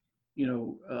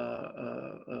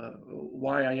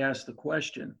 why I asked the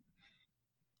question.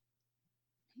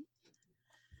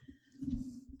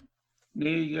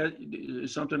 Nia, you got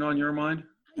something on your mind?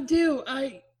 I do.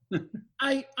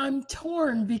 I'm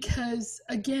torn, because,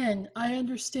 again, I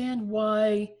understand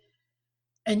why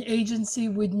an agency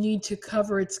would need to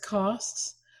cover its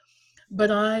costs,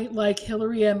 but I, like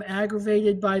Hillary, am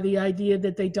aggravated by the idea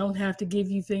that they don't have to give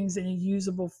you things in a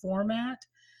usable format.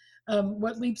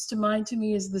 What leaps to mind to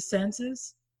me is the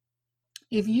census.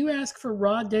 If you ask for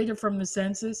raw data from the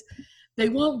census, they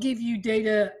won't give you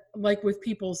data like with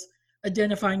people's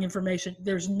identifying information.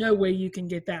 There's no way you can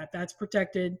get that. That's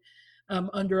protected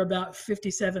under about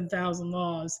 57,000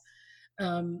 laws.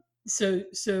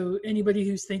 So anybody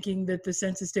who's thinking that the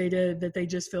census data that they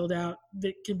just filled out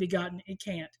that can be gotten, it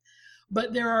can't.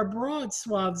 But there are broad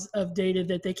swaths of data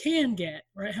that they can get,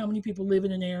 right? How many people live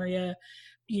in an area,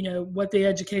 what the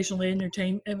educational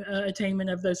attainment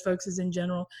of those folks is in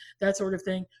general, that sort of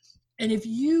thing. And if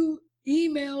you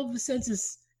email the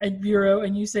census Bureau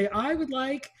and you say, I would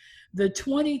like the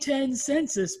 2010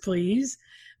 census, please,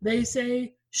 they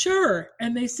say, sure.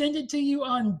 And they send it to you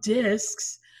on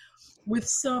discs with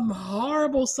some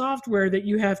horrible software that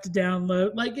you have to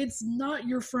download. Like, it's not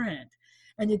your friend.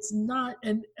 And it's not,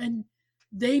 and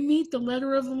they meet the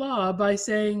letter of the law by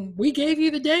saying, we gave you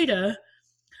the data,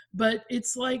 but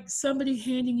it's like somebody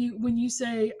handing you, when you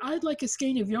say, I'd like a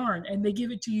skein of yarn, and they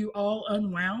give it to you all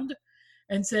unwound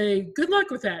and say, good luck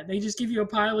with that. They just give you a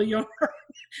pile of yarn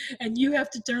and you have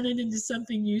to turn it into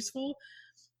something useful.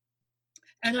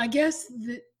 And I guess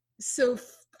that, so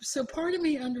part of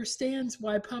me understands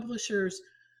why publishers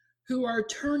who are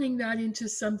turning that into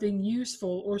something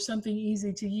useful or something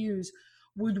easy to use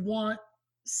would want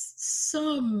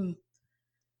some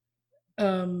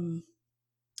compensation.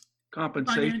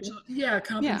 Compensation. Yeah.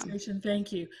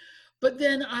 Thank you. But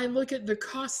then I look at the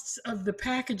costs of the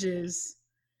packages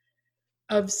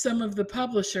of some of the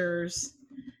publishers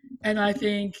and I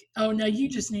think, oh, now you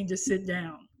just need to sit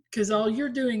down, because all you're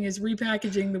doing is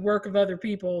repackaging the work of other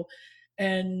people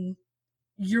and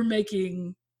you're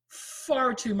making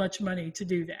far too much money to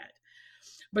do that.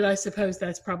 But I suppose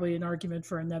that's probably an argument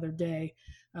for another day.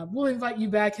 We'll invite you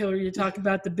back, Hillary, to talk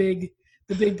about the big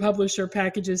publisher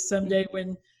packages someday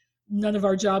when none of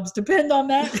our jobs depend on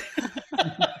that.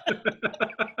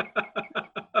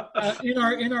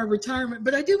 In our retirement.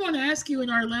 But I do want to ask you in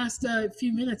our last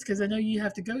few minutes, because I know you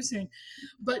have to go soon,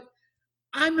 but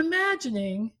I'm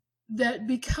imagining that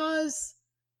because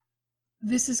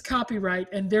this is copyright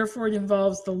and therefore it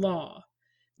involves the law,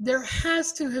 there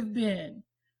has to have been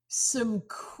some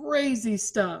crazy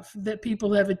stuff that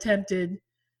people have attempted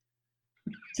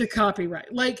to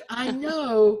copyright. Like, I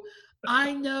know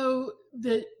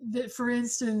that for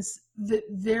instance, that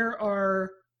there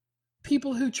are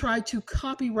people who try to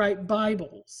copyright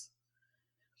Bibles.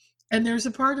 And there's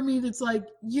a part of me that's like,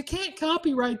 you can't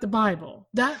copyright the Bible.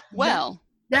 That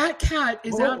cat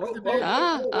is out of the bag.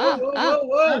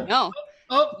 No.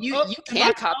 You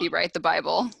can copyright the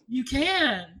Bible. You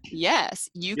can. Yes,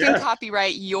 you can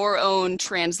copyright your own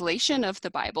translation of the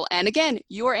Bible. And again,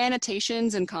 your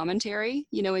annotations and commentary,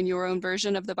 in your own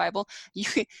version of the Bible.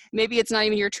 Maybe it's not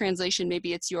even your translation,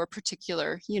 maybe it's your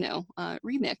particular,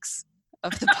 remix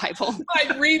of the Bible.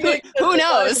 Who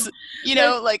knows?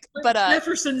 But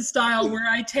Jefferson style, where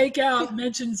I take out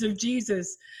mentions of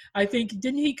Jesus. I think,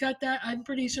 didn't he cut that? I'm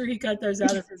pretty sure he cut those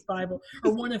out of his Bible,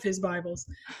 or one of his Bibles,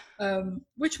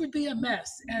 which would be a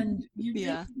mess. And you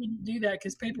didn't do that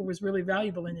because paper was really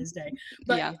valuable in his day.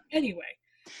 But anyway,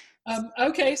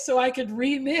 okay, so I could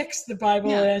remix the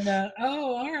Bible and,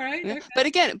 all right.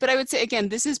 Okay. But I would say, again,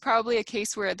 this is probably a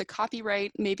case where the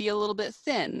copyright may be a little bit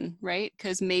thin, right?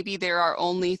 Because maybe there are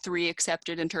only 3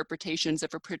 accepted interpretations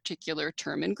of a particular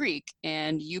term in Greek,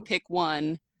 and you pick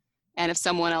one, and if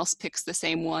someone else picks the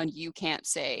same one, you can't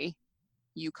say,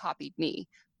 you copied me.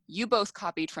 You both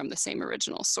copied from the same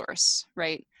original source,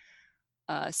 right?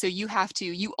 So you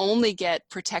only get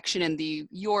protection in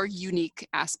your unique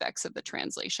aspects of the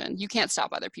translation. You can't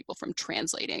stop other people from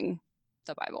translating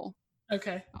the Bible.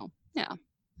 Okay. Oh, yeah.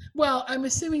 Well, I'm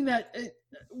assuming that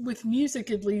with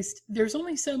music, at least, there's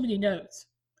only so many notes.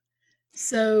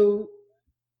 So.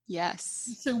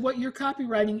 Yes. So what you're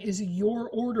copywriting is your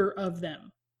order of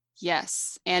them.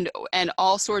 Yes, and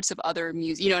all sorts of other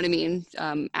music,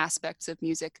 aspects of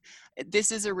music.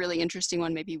 This is a really interesting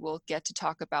one. Maybe we'll get to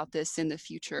talk about this in the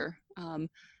future.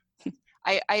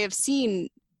 I have seen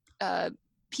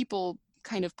people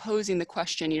kind of posing the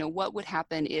question, what would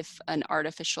happen if an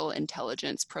artificial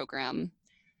intelligence program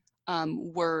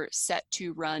were set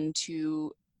to run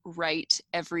to write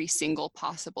every single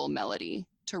possible melody,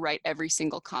 to write every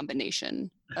single combination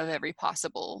of every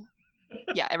possible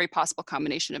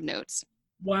combination of notes.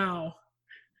 Wow.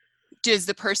 Does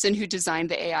the person who designed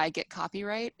the AI get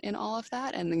copyright in all of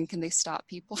that? And then can they stop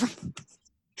people?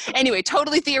 Anyway,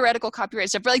 totally theoretical copyright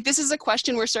stuff. But this is a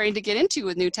question we're starting to get into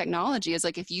with new technology, is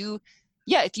if you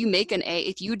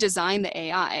design the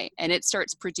AI and it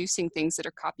starts producing things that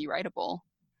are copyrightable,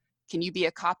 can you be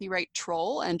a copyright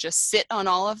troll and just sit on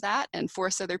all of that and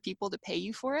force other people to pay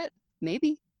you for it?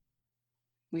 Maybe.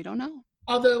 We don't know.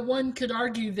 Although one could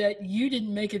argue that you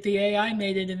didn't make it, the AI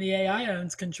made it, and the AI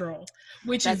owns control,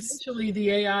 which eventually the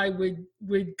AI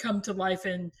would come to life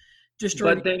and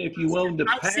destroy. But then if you own the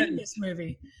patent, I've seen this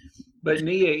movie. But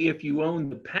Nia, if you own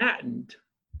the patent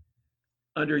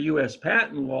under U.S.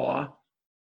 patent law,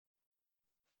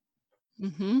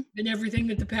 then everything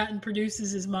that the patent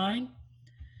produces is mine.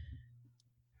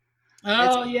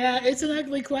 Oh, it's an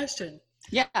ugly question.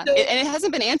 Yeah, and it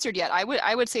hasn't been answered yet.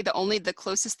 I would say the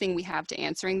closest thing we have to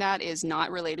answering that is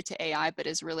not related to AI, but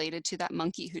is related to that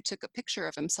monkey who took a picture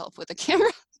of himself with a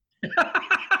camera.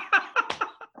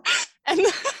 And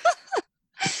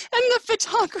and the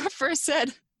photographer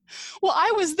said, well,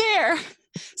 I was there,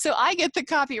 so I get the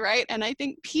copyright. And I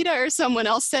think PETA or someone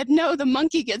else said, no, the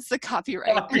monkey gets the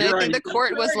copyright. And I think the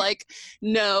court was like,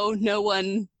 no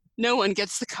one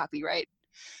gets the copyright.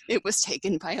 It was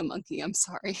taken by a monkey. I'm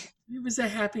sorry. It was a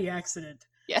happy accident.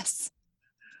 Yes.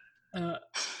 That's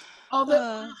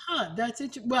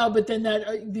interesting. Well, but then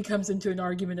that becomes into an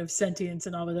argument of sentience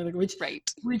and all that other,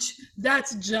 which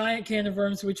that's a giant can of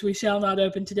worms, which we shall not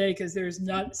open today because there's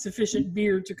not sufficient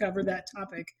beer to cover that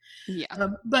topic. Yeah.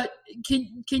 But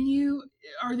can you?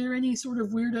 Are there any sort of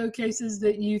weirdo cases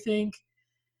that you think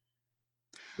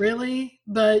really?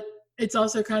 But it's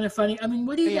also kind of funny. I mean,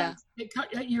 what do you guys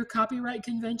at your copyright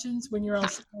conventions when you're all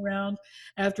sitting around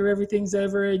after everything's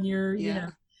over and you're you know,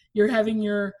 you're having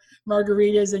your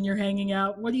margaritas and you're hanging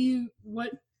out?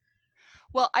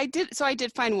 Well, I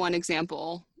did find one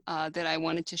example that I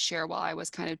wanted to share while I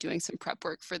was kind of doing some prep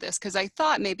work for this, because I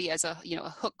thought maybe as a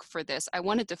hook for this, I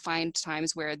wanted to find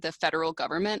times where the federal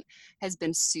government has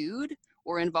been sued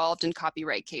or involved in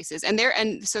copyright cases.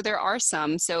 So there are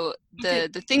some. So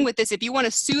the thing with this, if you want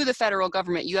to sue the federal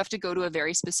government, you have to go to a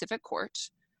very specific court,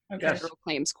 federal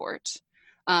claims court.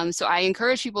 So I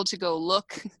encourage people to go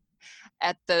look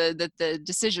at the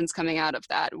decisions coming out of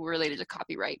that related to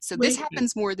copyright. So this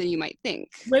happens more than you might think.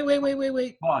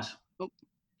 Wait. Pause. Oh.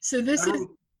 So this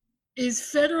is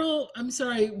federal, I'm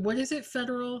sorry, what is it?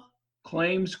 Federal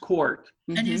Claims Court.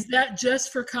 And is that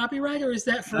just for copyright or is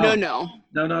that for? No.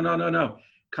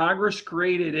 Congress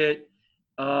created it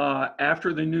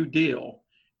after the New Deal,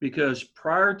 because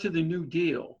prior to the New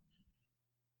Deal,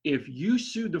 if you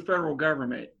sued the federal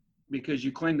government because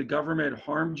you claimed the government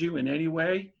harmed you in any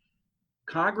way,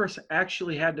 Congress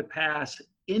actually had to pass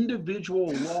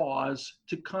individual laws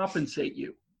to compensate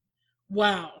you.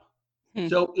 Wow.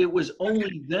 So it was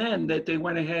only then that they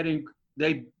went ahead and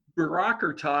they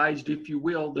bureaucratized, if you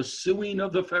will, the suing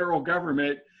of the federal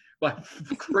government by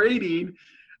creating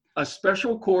a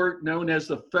special court known as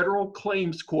the Federal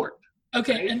Claims Court.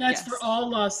 Okay, right? And that's for all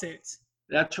lawsuits.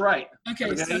 That's right.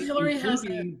 Okay, so Hillary has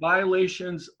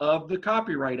violations of the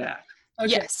Copyright Act.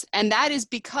 Okay. Yes, and that is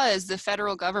because the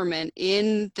federal government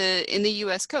in the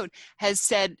U.S. Code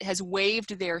has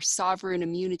waived their sovereign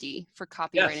immunity for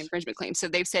copyright infringement claims. So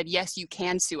they've said, yes, you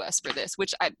can sue us for this,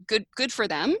 which good for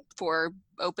them for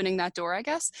opening that door, I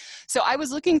guess. So I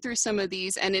was looking through some of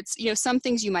these, and it's some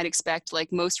things you might expect.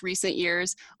 Like most recent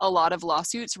years, a lot of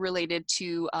lawsuits related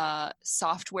to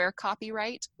software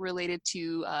copyright, related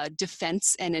to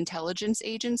defense and intelligence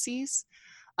agencies.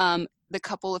 The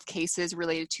couple of cases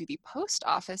related to the post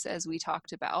office, as we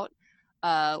talked about,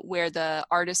 where the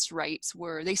artists' rights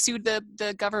they sued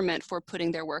the government for putting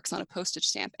their works on a postage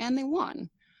stamp, and they won.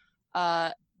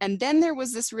 And then there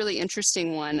was this really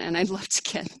interesting one, and I'd love to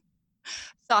get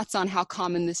thoughts on how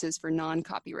common this is for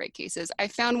non-copyright cases. I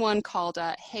found one called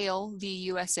Hale v.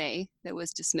 USA that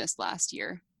was dismissed last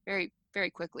year, very, very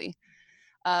quickly,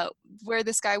 where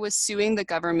this guy was suing the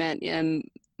government in.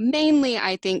 Mainly,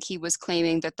 I think he was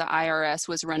claiming that the IRS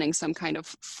was running some kind of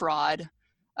fraud,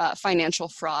 financial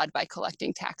fraud by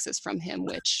collecting taxes from him,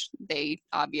 which they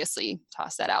obviously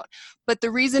tossed that out. But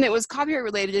the reason it was copyright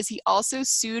related is he also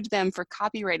sued them for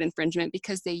copyright infringement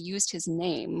because they used his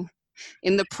name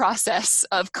in the process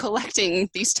of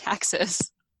collecting these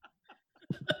taxes.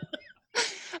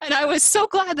 And I was so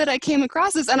glad that I came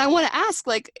across this. And I want to ask,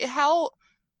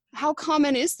 how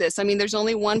common is this? I mean, there's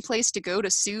only one place to go to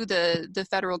sue the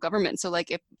federal government. So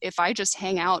if I just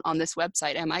hang out on this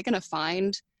website, am I going to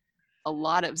find a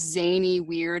lot of zany,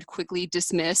 weird, quickly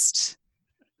dismissed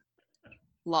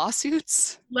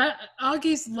lawsuits?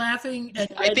 Augie's laughing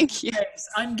at I think yes.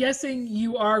 I'm guessing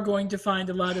you are going to find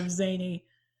a lot of zany.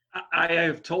 I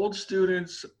have told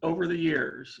students over the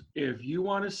years, if you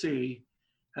want to see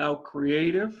how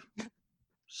creative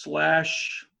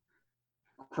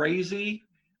 / crazy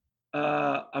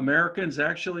Americans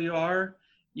actually are,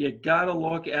 you got to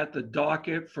look at the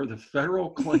docket for the Federal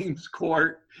Claims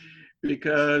Court,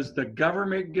 because the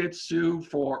government gets sued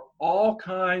for all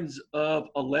kinds of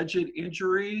alleged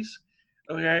injuries,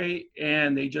 okay?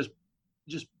 And they just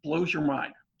blows your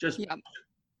mind.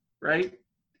 Right?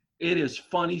 It is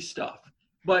funny stuff.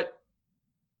 But,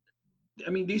 I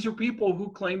mean, these are people who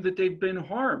claim that they've been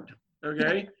harmed,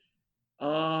 okay?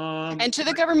 And to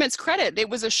the government's credit, it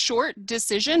was a short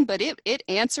decision, but it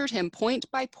answered him point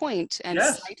by point and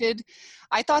cited.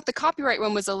 I thought the copyright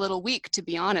one was a little weak, to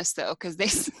be honest, though, because they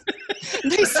said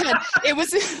it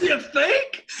was. You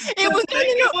think? It was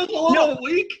a little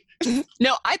weak?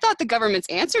 No, I thought the government's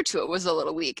answer to it was a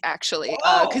little weak, actually,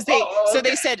 because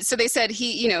they said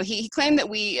he claimed that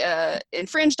we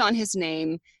infringed on his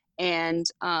name, and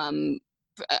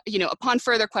upon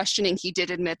further questioning, he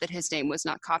did admit that his name was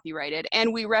not copyrighted.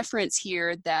 And we reference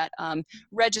here that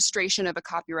registration of a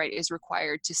copyright is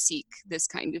required to seek this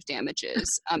kind of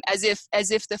damages, as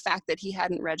if the fact that he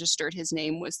hadn't registered his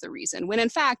name was the reason, when in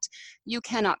fact you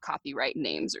cannot copyright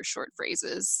names or short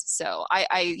phrases. So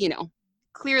I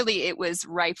clearly it was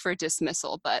ripe for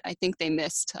dismissal, but I think they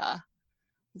missed a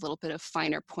little bit of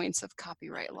finer points of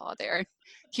copyright law there.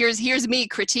 Here's me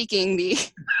critiquing the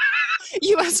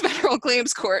U.S. Federal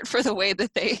Claims Court for the way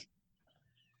that they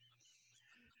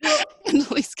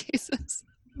handle these cases.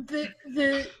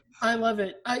 I love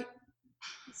it.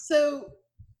 So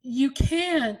you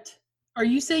can't. Are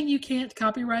you saying you can't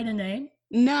copyright a name?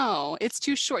 No, it's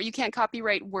too short. You can't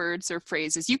copyright words or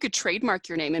phrases. You could trademark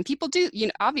your name, and people do.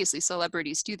 Obviously,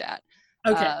 celebrities do that.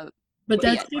 Okay, but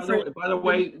that's different. By the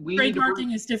way,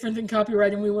 trademarking is different than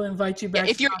copyright, and we will invite you back.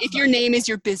 Yeah, if your name is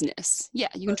your business, yeah,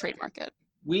 you can trademark it.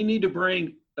 We need to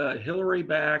bring Hillary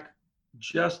back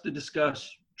just to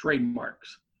discuss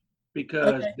trademarks,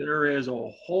 because there is a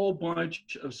whole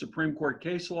bunch of Supreme Court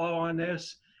case law on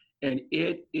this, and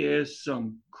it is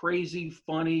some crazy,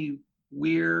 funny,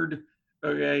 weird,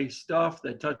 stuff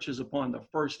that touches upon the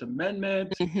First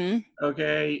Amendment,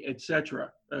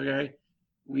 etc.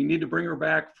 We need to bring her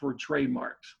back for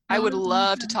trademarks. I would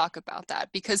love to talk about that,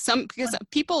 because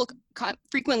people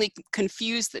frequently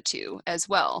confuse the two as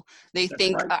well. They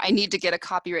think I need to get a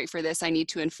copyright for this, I need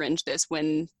to infringe this,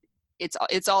 when it's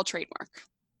all trademark.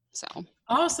 So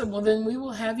awesome. Well, then we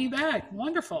will have you back.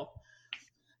 Wonderful.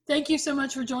 Thank you so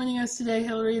much for joining us today,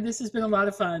 Hillary. This has been a lot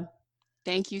of fun.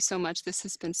 Thank you so much. This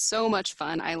has been so much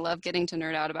fun. I love getting to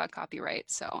nerd out about copyright,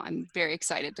 so I'm very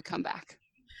excited to come back.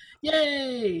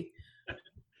 Yay!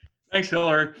 Thanks,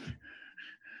 Hillary.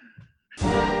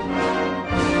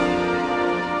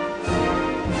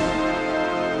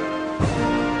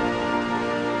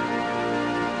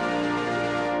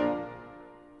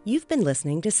 You've been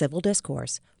listening to Civil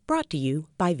Discourse, brought to you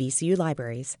by VCU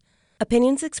Libraries.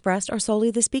 Opinions expressed are solely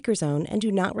the speaker's own and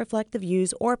do not reflect the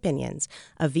views or opinions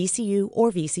of VCU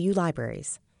or VCU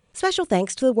Libraries. Special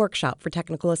thanks to the Workshop for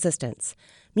Technical Assistance.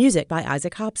 Music by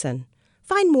Isaac Hobson.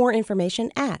 Find more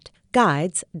information at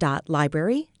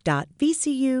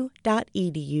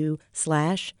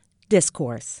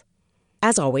guides.library.vcu.edu/discourse.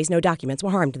 As always, no documents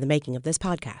were harmed in the making of this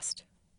podcast.